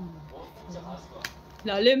this on before.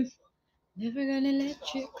 Lalim. Never gonna let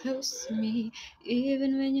you close to me,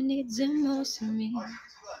 even when you need the most of me.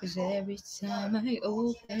 'Cause every time I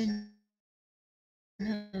open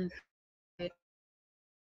up, it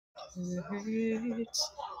hurts.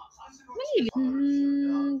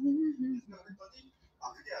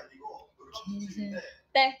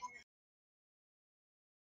 Te.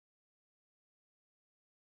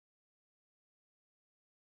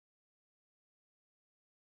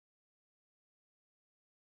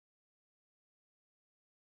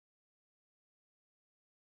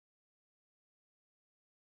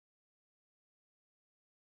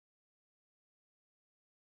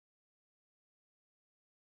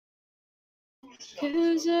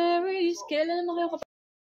 Cause every kailan naman kayo kapag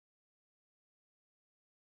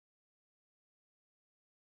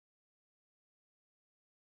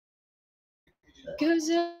Cause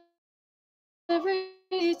every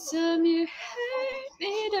time you hurt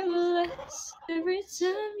me the less, every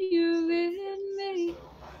time you with me,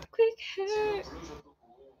 quick hurt,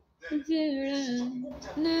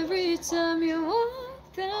 and every time you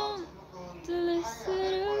walk down the less of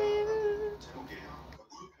you.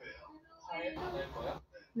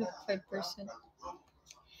 Look 5%.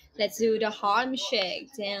 Let's do the harm shake.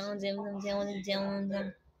 Down, down, down, down, down,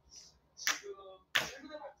 down.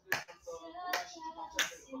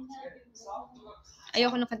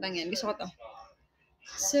 Ayoko ng kantang yan. Gusto ko to.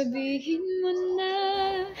 Sabihin mo na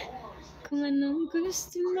kung anong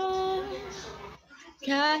gusto mo.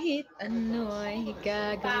 Kahit ano ay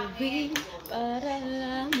gagawin para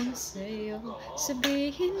lamang sa'yo.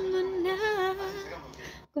 Sabihin mo na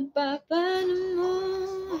kung paano mo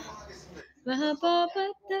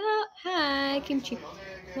mapapata. Hi, Kimchi.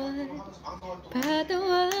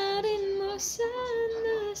 Patawarin mo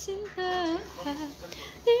sana sinta.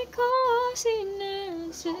 Di ko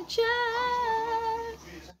sinasadya.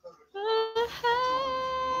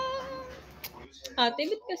 Ate,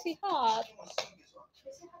 ba't kasi hot?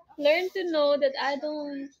 Learn to know that I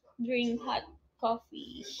don't drink hot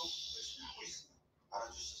coffee.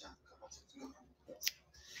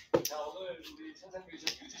 자, 오늘 우리 천상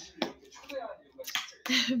뮤지션 유지 씨를 이렇게 초대한 이유가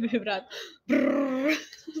진짜 Vibrato. Brrr.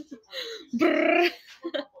 Brrr.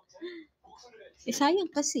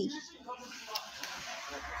 Sayang kasi.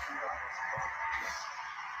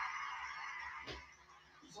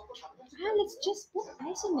 Let's just put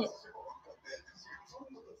ice in it.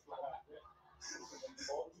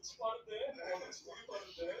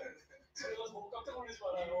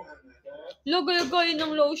 Logo-logo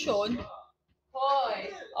ng lotion. Hoy!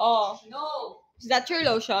 Oh. No! Is that your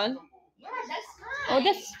lotion? Yeah, that's mine! Oh,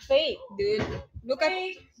 that's fake, dude. Look at...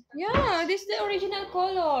 Fake. Yeah, this is the original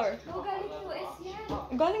color. No, galing US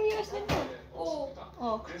yan. Galing US din to. Oh,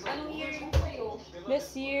 Oh. anong year yung sa'yo?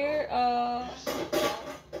 This year,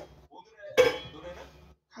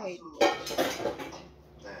 wait.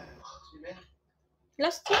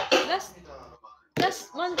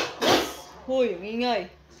 Last month, Hoy, ang ingay.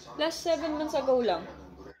 Last 7 months ago lang.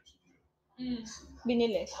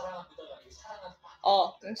 Binili.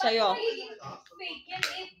 Oh, yung sa'yo. Fake yan,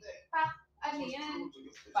 pack, ano yan?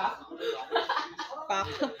 Pack? Pack.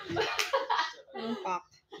 Anong pack?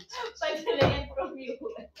 Padala yan from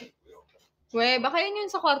US. We, baka yun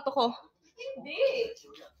sa kwarto ko. Hindi.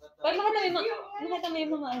 Pero nakita mo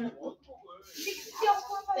yung mga ano ko. Hindi ako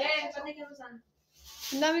papalala. Patay ka mo saan?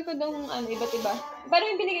 Ang dami ko dong iba't iba. Pero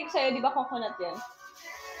yung binigay ko sa'yo, di ba coconut yan?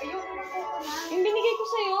 Ayoko na po na. Yung binigay ko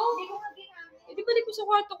sa'yo, Hindi ko nga ginamit. di balik ko sa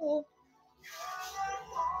kwarto ko.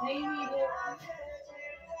 Nahihilo.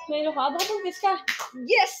 Mayroon ka? Baka buntis ka.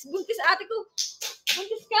 Yes! Buntis ate ko!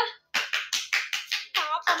 Buntis ka!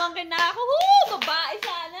 Pamangkin na ako. Babae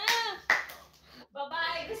sana!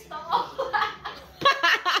 Babae, gusto ko.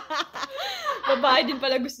 Babae din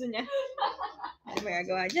pala gusto niya. Ano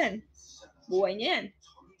magagawa dyan? Buhay niya yan.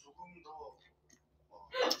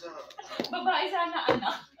 Babae sana,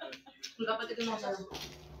 anak. Dapat ito mo sa...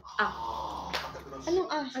 Anong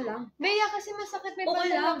Alam. Bea, kasi masakit may Oo,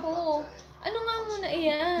 bandala alam. ko. Ano nga muna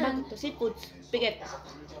iyan? Bago to, seafood. Spaghetti.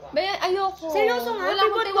 Bea, ayoko. Seryoso nga, Wala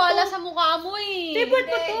akong favorite tiwala ko to. sa mukha mo eh. Favorite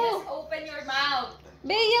mo to. Just open your mouth.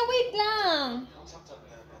 Bea, wait lang.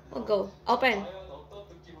 Oh, go. Open. 과연 어떤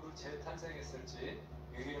느낌으로 재탄생했을지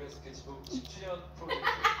유희열의 스케치북 10주년 프로젝트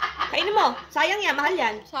Kainin mo. Sayang yan, mahal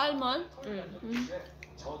yan. Salmon?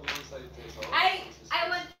 전 응원 사이트에서 I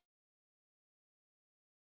want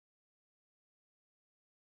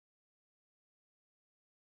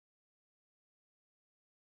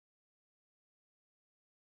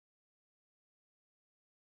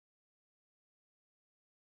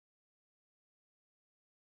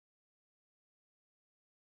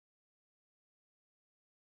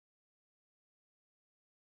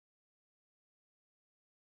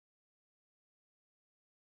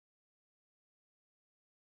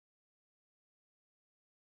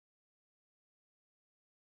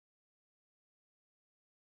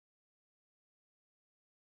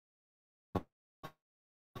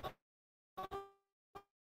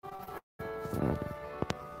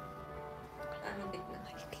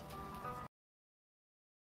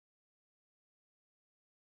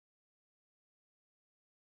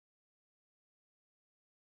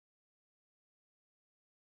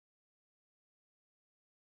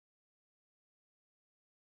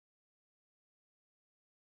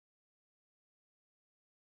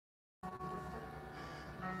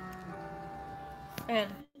Ayan.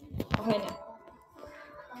 Okay na.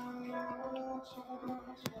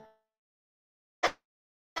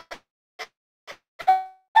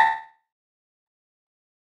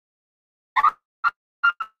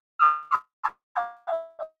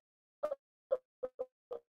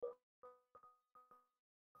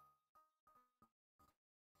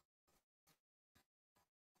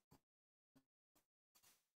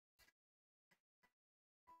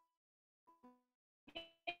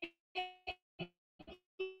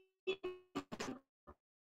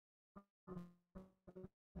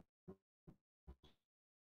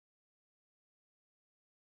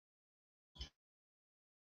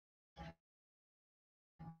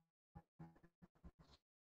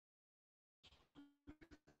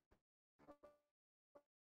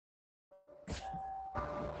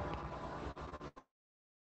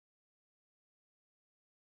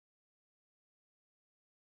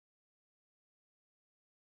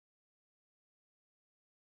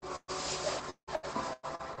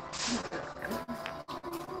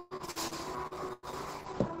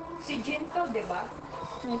 Jean to, di ba?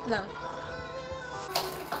 Wait lang.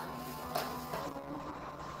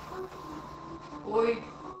 Uy.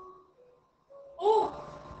 Oh!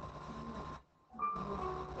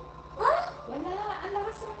 Ha? Wala. Ang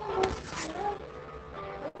lakas ng boses mo.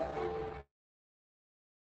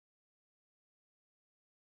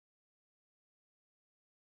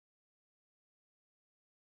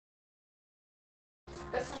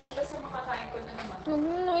 Basta makakain ko na naman.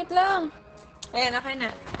 Wait lang. Ayan, okay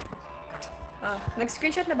na.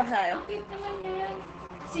 Nag-screenshot na ba tayo? Ang cute naman yan.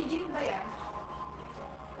 Si Jean ba yan?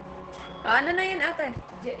 Ano na yun, ate?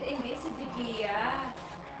 Hindi, si Gia.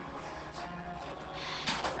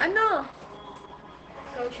 Ano?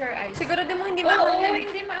 Close your eyes. Siguro di mo hindi Oo, maanggan.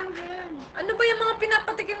 hindi maanggan. Ano ba yung mga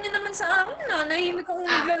pinapatikim niyo naman sa akin na? Nahihimik akong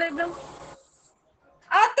nagla-live lang.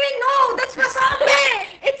 Ate, no! That's wasabi!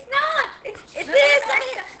 It's not! It is!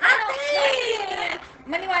 Ate!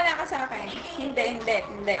 Maniwala ka sa akin. Hindi.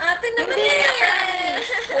 Ate naman Hindi eh! yan.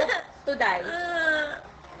 Hope to die.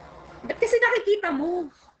 Ba't kasi nakikita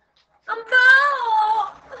mo? Ang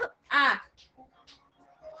baho!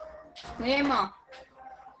 Ngayon mo.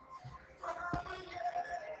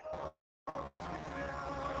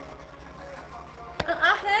 Ang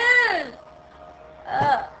akin!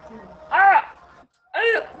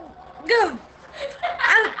 Gum!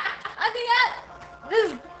 Ano yan?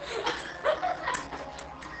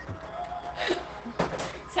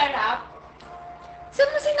 Sarap. Saan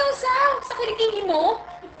mo sinawsaw? Sa kilikili mo?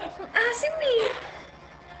 Ang asim eh.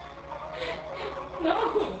 No.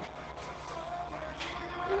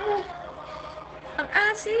 Ang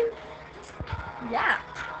asim. Yeah.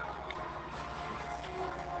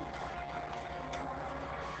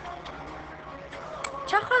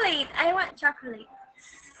 Chocolate. I want chocolate.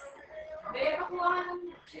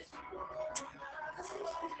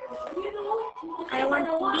 I want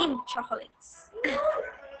clean chocolates.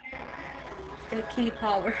 Kilikili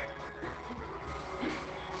power.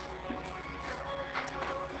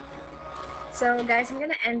 So guys, I'm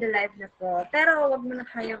gonna end the live na po. Pero wag mo na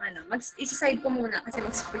kayong isa-side ko muna kasi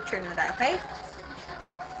mag-picture na tayo, okay?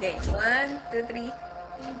 Okay, 1, 2, 3.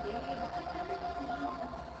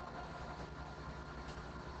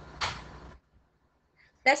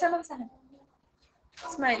 Dahil sama ka sa akin.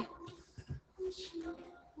 Smile.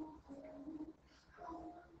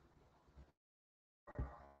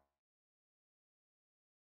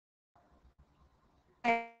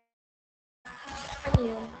 Ano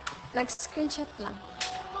yun? Nag-screenshot lang.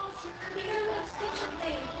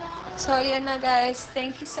 So, yun na guys.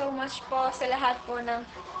 Thank you so much po sa lahat po ng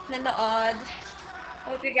nanood.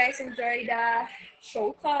 Hope you guys enjoy the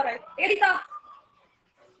show. Correct. Tika dito!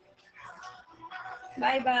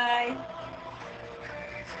 Bye-bye!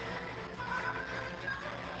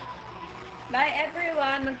 Bye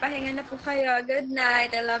everyone! Magpahinga na po kayo. Good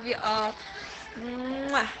night. I love you all.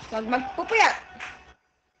 Mwah! Huwag magpupuyat!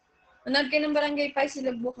 Manood kayo ng Barangay Pie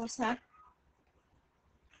Silog bukas, ha?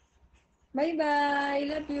 Bye-bye!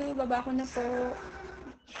 Love you! Baba ko na po.